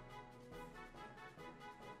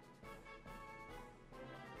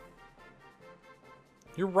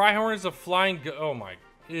 Your Rhyhorn is a flying oh my.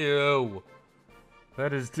 Ew.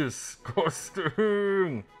 That is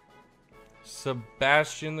disgusting.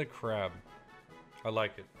 Sebastian the Crab. I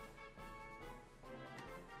like it.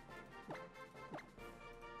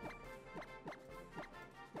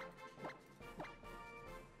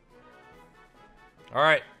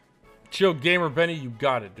 Alright. Chill Gamer Benny, you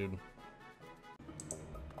got it, dude.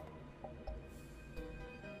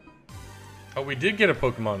 Oh, we did get a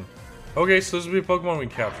Pokemon. Okay, so this will be a Pokemon we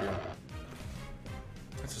capture.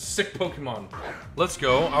 That's a sick Pokemon. Let's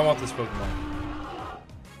go. I want this Pokemon.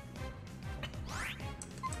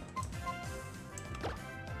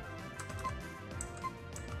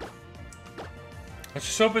 Let's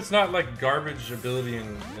just hope it's not like garbage ability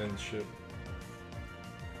and shit.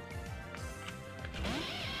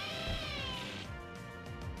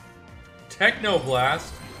 Techno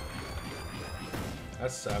Blast.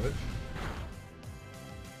 That's savage.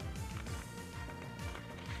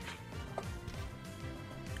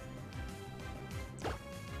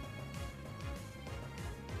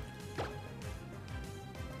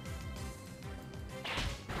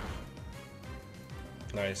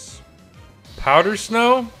 Nice. Powder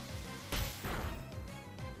Snow?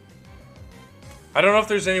 I don't know if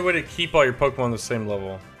there's any way to keep all your Pokemon the same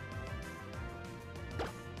level.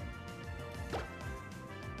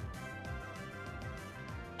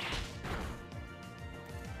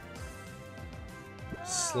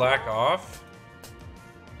 Slack off?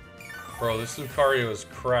 Bro, this Lucario is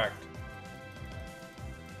cracked.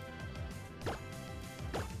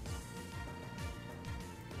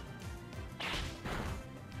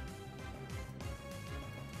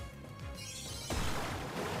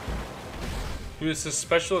 Dude, it's a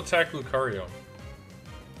special attack Lucario.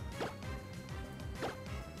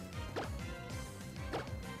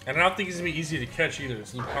 And I don't think he's gonna be easy to catch either.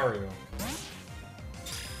 It's Lucario.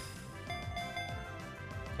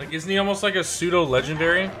 Like, isn't he almost like a pseudo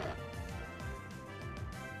legendary?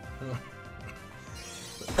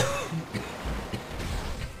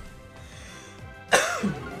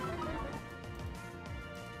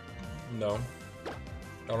 No.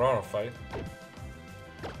 I don't want to fight.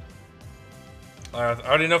 I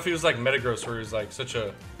already know if he was like Metagross, where he was like such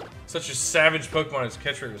a savage Pokemon, his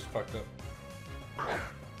catch rate was fucked up.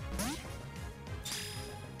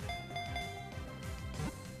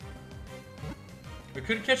 We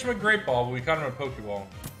couldn't catch him a Great Ball, but we caught him a Pokeball.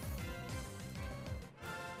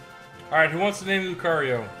 Alright, who wants to name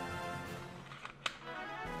Lucario?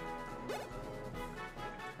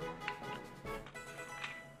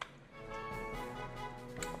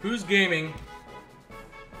 Who's gaming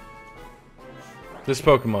this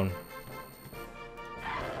Pokemon?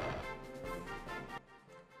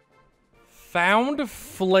 Found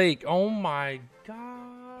Flake. Oh my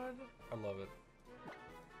god. I love it.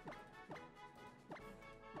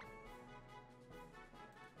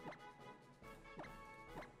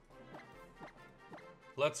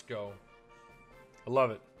 Let's go. I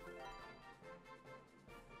love it.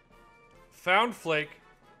 Found Flake.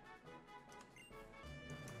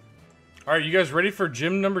 Alright, you guys ready for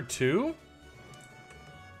gym number 2?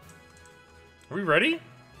 Are we ready?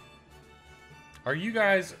 Are you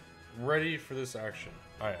guys ready for this action?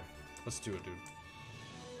 I am. Let's do it, dude.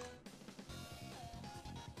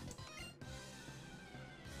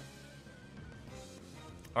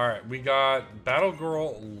 Alright, we got Battle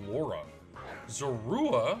Girl Laura.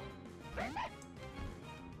 Zorua. Hey,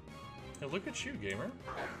 look at you, gamer.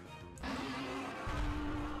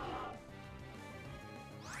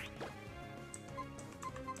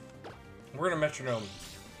 We're gonna metronome.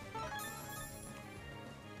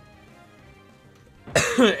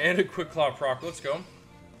 And a quick claw proc. Let's go.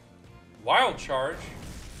 Wild charge.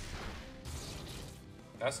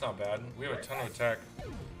 That's not bad. We have a ton of attack.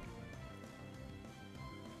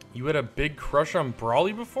 You had a big crush on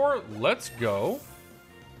Brawly before? Let's go.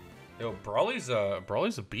 Yo, Brawly's a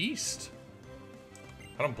beast.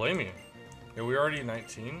 I don't blame you. Yeah, we're already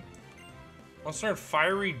 19. Want to learn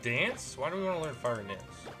Fiery Dance? Why do we want to learn Fiery Dance?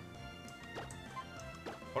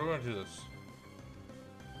 Why do we want to do this?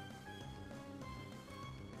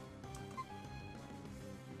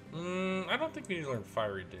 I don't think we need to learn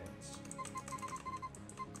Fiery Dance.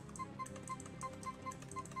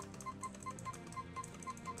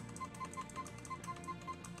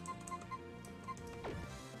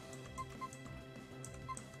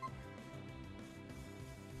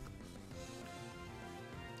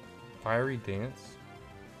 Fiery Dance?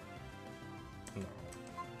 No.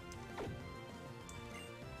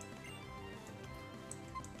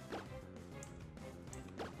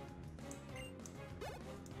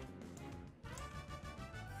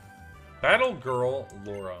 Battle Girl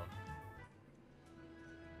Laura.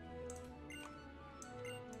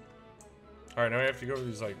 Alright, now we have to go to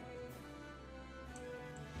these, like...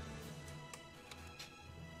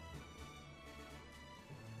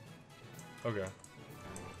 Okay.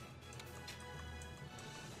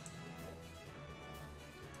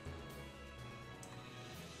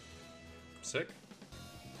 Sick.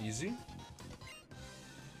 Easy.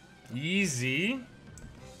 Easy.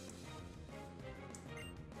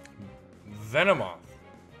 Venomoth.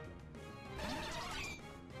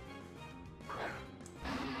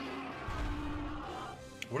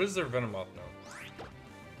 What is their Venomoth now?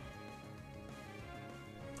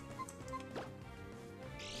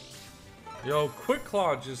 Yo, Quick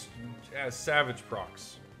Claw just has Savage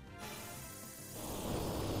procs.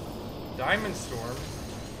 Diamond Storm.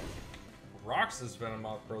 Rocks this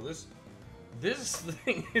Venomoth, bro. This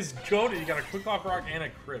thing is goated. You got a Quick Claw proc and a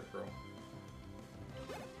crit, bro.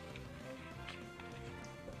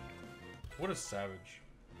 What a savage.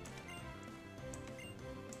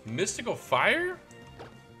 Mystical Fire?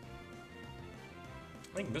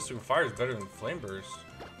 I think Mystical Fire is better than Flame Burst.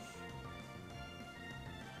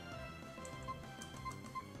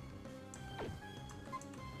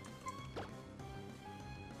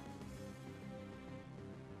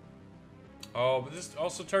 Oh, but this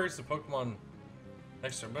also targets the Pokemon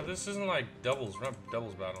next turn. But this isn't like doubles. We're not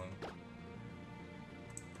doubles battling.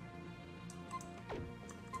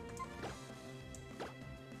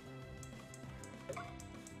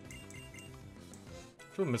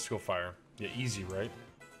 Do a mystical fire. Yeah, easy, right?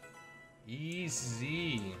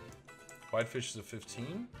 Easy. Whitefish is a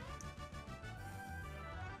 15.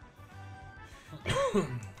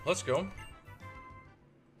 Let's go.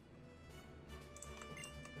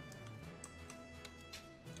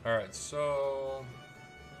 Alright, so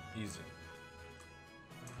easy.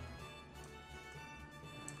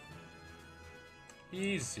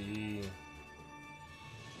 Easy.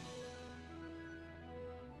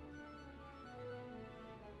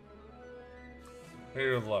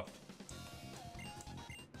 Here to the left.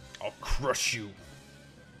 I'll crush you.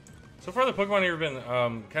 So far, the Pokemon here have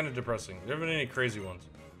been kind of depressing. There haven't been any crazy ones.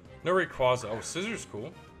 No Rayquaza. Oh, Scissor's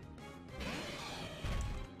cool.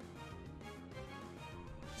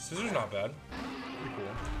 Scissor's not bad. Pretty cool.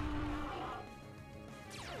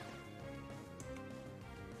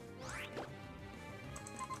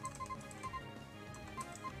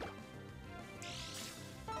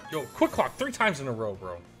 Yo, Quick Clock 3 times in a row,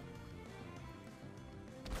 bro.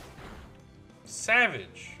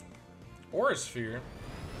 Savage. Aura Sphere.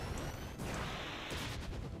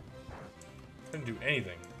 Didn't do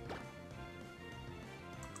anything.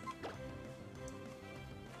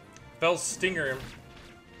 Fell Stinger.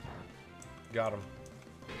 Got him.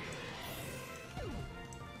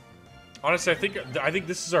 Honestly, I think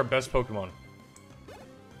this is our best Pokemon.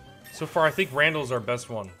 So far, I think Randall's our best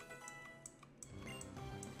one.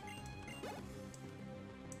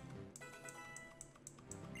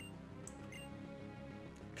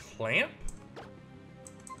 Clamp?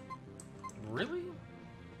 Really?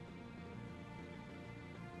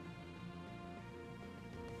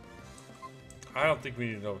 I don't think we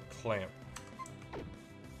need to know Clamp.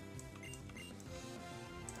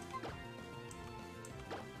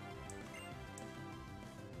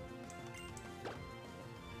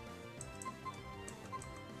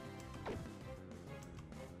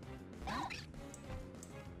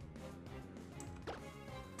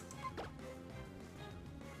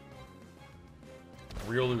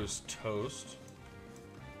 Riolu is toast.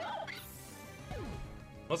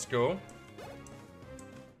 Let's go.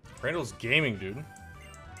 Randall's gaming, dude.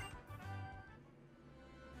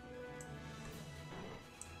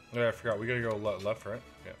 Yeah, I forgot. We gotta go left, right?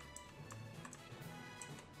 Yeah.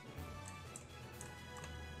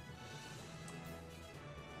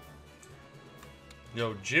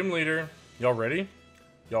 Yo, gym leader. Y'all ready?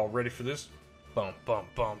 Y'all ready for this? Bum, bum,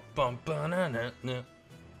 bum, bum, banana.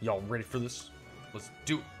 Y'all ready for this? Let's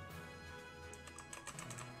do it.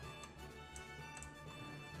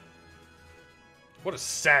 What a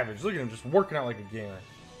savage. Look at him just working out like a gamer.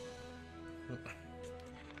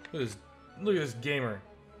 Look at this gamer.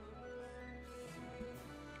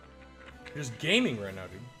 You're just gaming right now,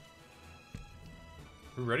 dude.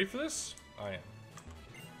 We ready for this? I am.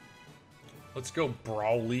 Let's go,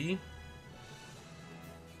 Brawly.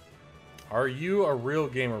 Are you a real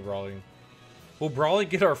gamer, Brawly? Will Brawly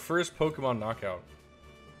get our first Pokemon knockout?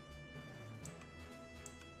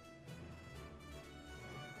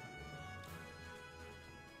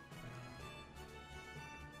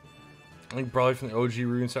 I think Brawly from the OG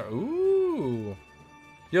Rune Star. Ooh.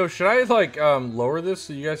 Yo, should I like lower this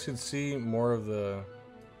so you guys can see more of the...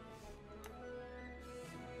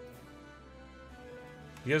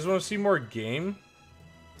 You guys want to see more game?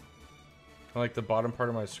 I like the bottom part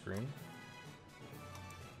of my screen.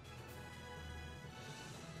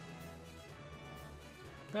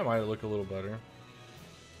 That might look a little better.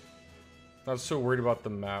 Not so worried about the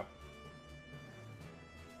map.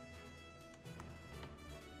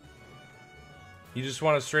 You just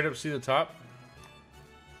want to straight up see the top?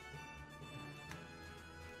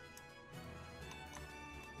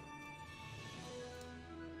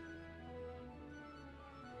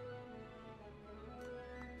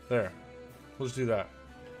 There. Let's do that.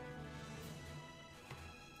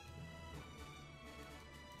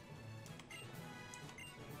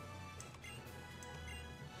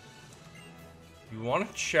 You want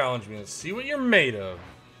to challenge me? Let's see what you're made of.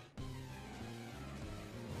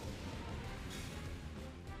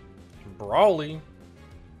 Brawly.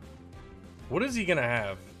 What is he gonna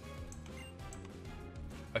have?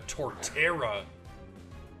 A Torterra.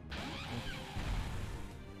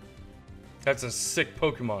 That's a sick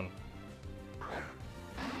Pokemon.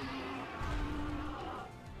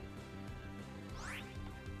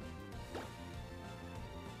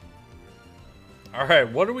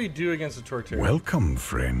 Alright, what do we do against a Torterra? Welcome,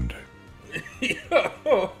 friend.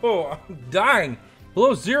 I'm dying.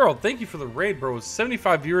 Hello, Zero. Thank you for the raid, bro. With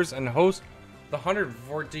 75 viewers and host the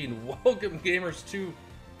 114. Welcome, gamers, to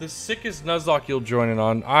the sickest Nuzlocke you'll join in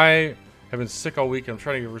on. I have been sick all week. I'm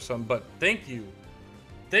trying to give her something, but thank you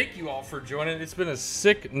Thank you all for joining. It's been a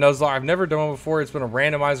sick Nuzlocke. I've never done one before. It's been a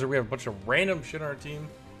randomizer. We have a bunch of random shit on our team.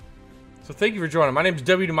 So thank you for joining. My name's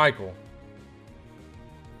WDMichael.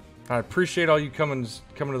 I appreciate all you coming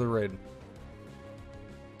to the raid.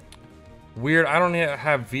 Weird, I don't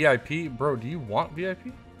have VIP. Bro, do you want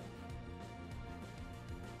VIP?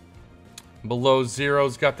 Below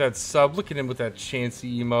Zero's got that sub. Look at him with that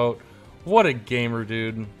chancy emote. What a gamer,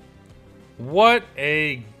 dude. What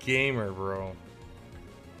a gamer, bro.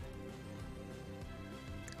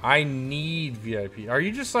 I need VIP. Are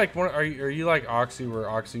you just like are you like Oxy, where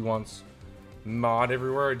Oxy wants mod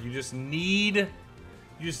everywhere? Do you just need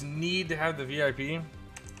to have the VIP?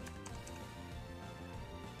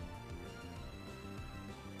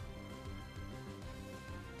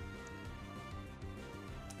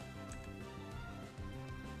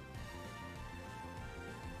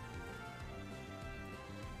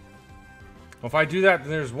 Well, if I do that, then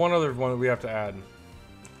there's one other one that we have to add.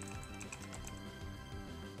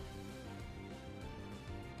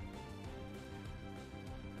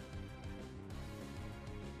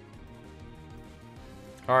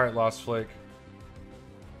 Alright, Lost Flake.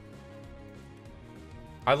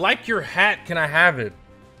 I like your hat. Can I have it?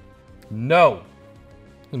 No.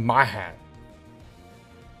 It's my hat.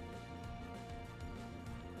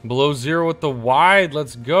 Below Zero with the wide.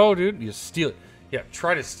 Let's go, dude. You steal it. Yeah,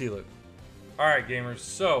 try to steal it. Alright, gamers.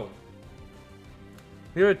 So,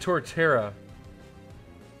 we have a Torterra.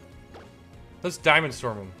 Let's Diamond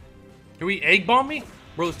Storm him. Do we Egg Bomb me?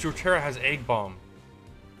 Bro, this Torterra has Egg Bomb.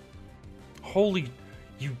 Holy...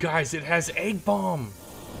 You guys, it has Egg Bomb.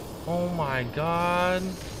 Oh my god.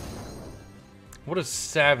 What a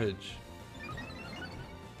savage.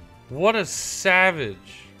 What a savage.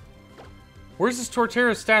 Where's this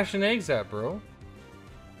Torterra stashing eggs at, bro?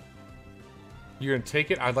 You're gonna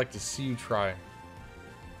take it? I'd like to see you try.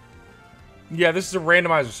 Yeah, this is a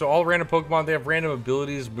randomizer. So all random Pokemon, they have random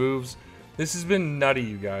abilities, moves. This has been nutty,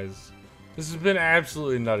 you guys. This has been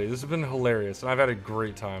absolutely nutty. This has been hilarious, and I've had a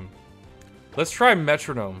great time. Let's try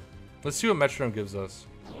Metronome. Let's see what Metronome gives us.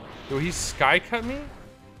 Yo, he Sky Cut me?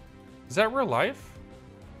 Is that real life?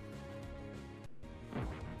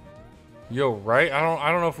 Yo, right?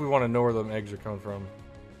 I don't know if we want to know where them eggs are coming from.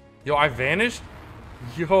 Yo, I vanished?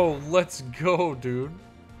 Yo, let's go, dude.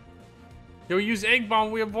 Yo, we used Egg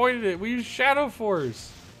Bomb, we avoided it. We used Shadow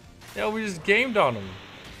Force. Yo, we just gamed on him.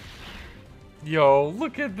 Yo,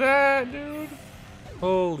 look at that, dude.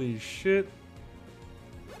 Holy shit.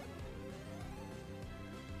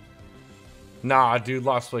 Nah, dude,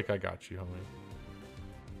 Lost Flake, I got you, homie.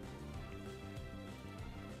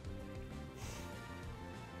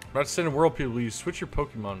 I'm about to send a world people. Will you switch your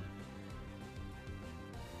Pokemon?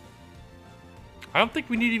 I don't think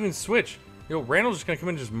we need to even switch. Yo, Randall's just gonna come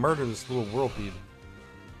in and just murder this little Whirlpeed.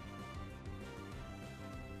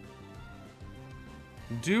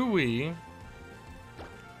 Do we? I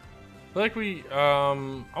feel like we, I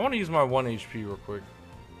want to use my 1 HP real quick.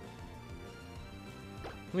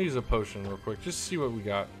 Let me use a potion real quick, just to see what we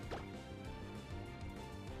got.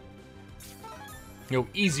 Yo,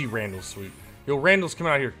 easy Randall sweep. Yo, Randall's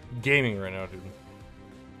coming out here gaming right now, dude.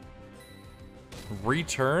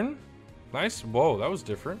 Return? Nice. Whoa, that was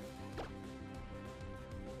different.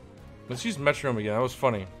 Let's use Metronome again. That was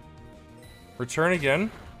funny. Return again.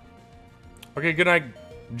 Okay, good night,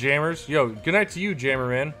 Jammers. Yo, good night to you, Jammer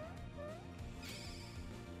man.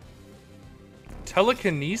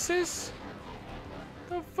 Telekinesis?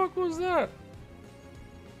 The fuck was that?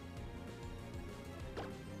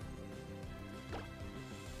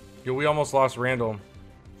 Yo, we almost lost Randall.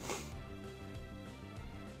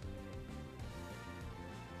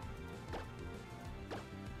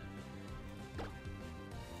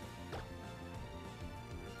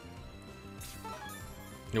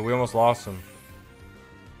 Yo, we almost lost him.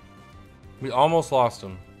 We almost lost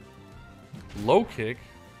him. Low kick?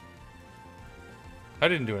 I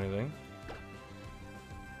didn't do anything.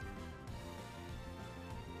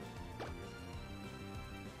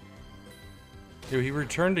 Yo, he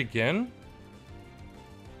returned again?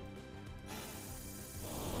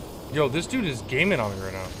 Yo, this dude is gaming on me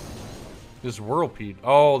right now. This Whirlpeed.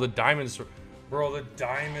 Oh, the Diamond Storm. Bro, the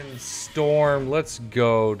Diamond Storm. Let's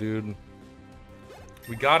go, dude.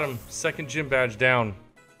 We got him. Second gym badge down.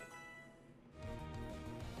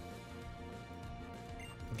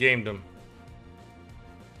 Gamed him.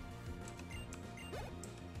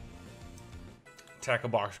 Tackle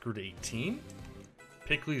box grew to 18.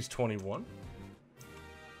 Pickley's 21.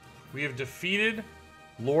 We have defeated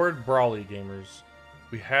Lord Brawley, gamers.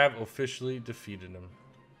 We have officially defeated him.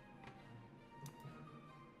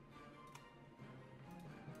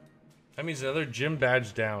 That means another gym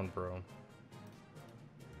badge down, bro.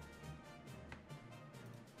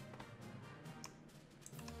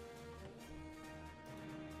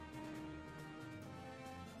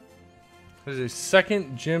 There's a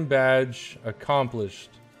second gym badge accomplished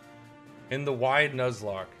in the wide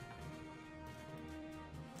Nuzlocke.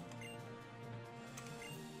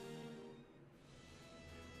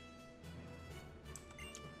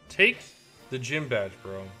 Take the gym badge,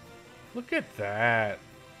 bro. Look at that.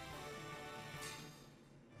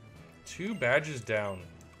 2 badges down.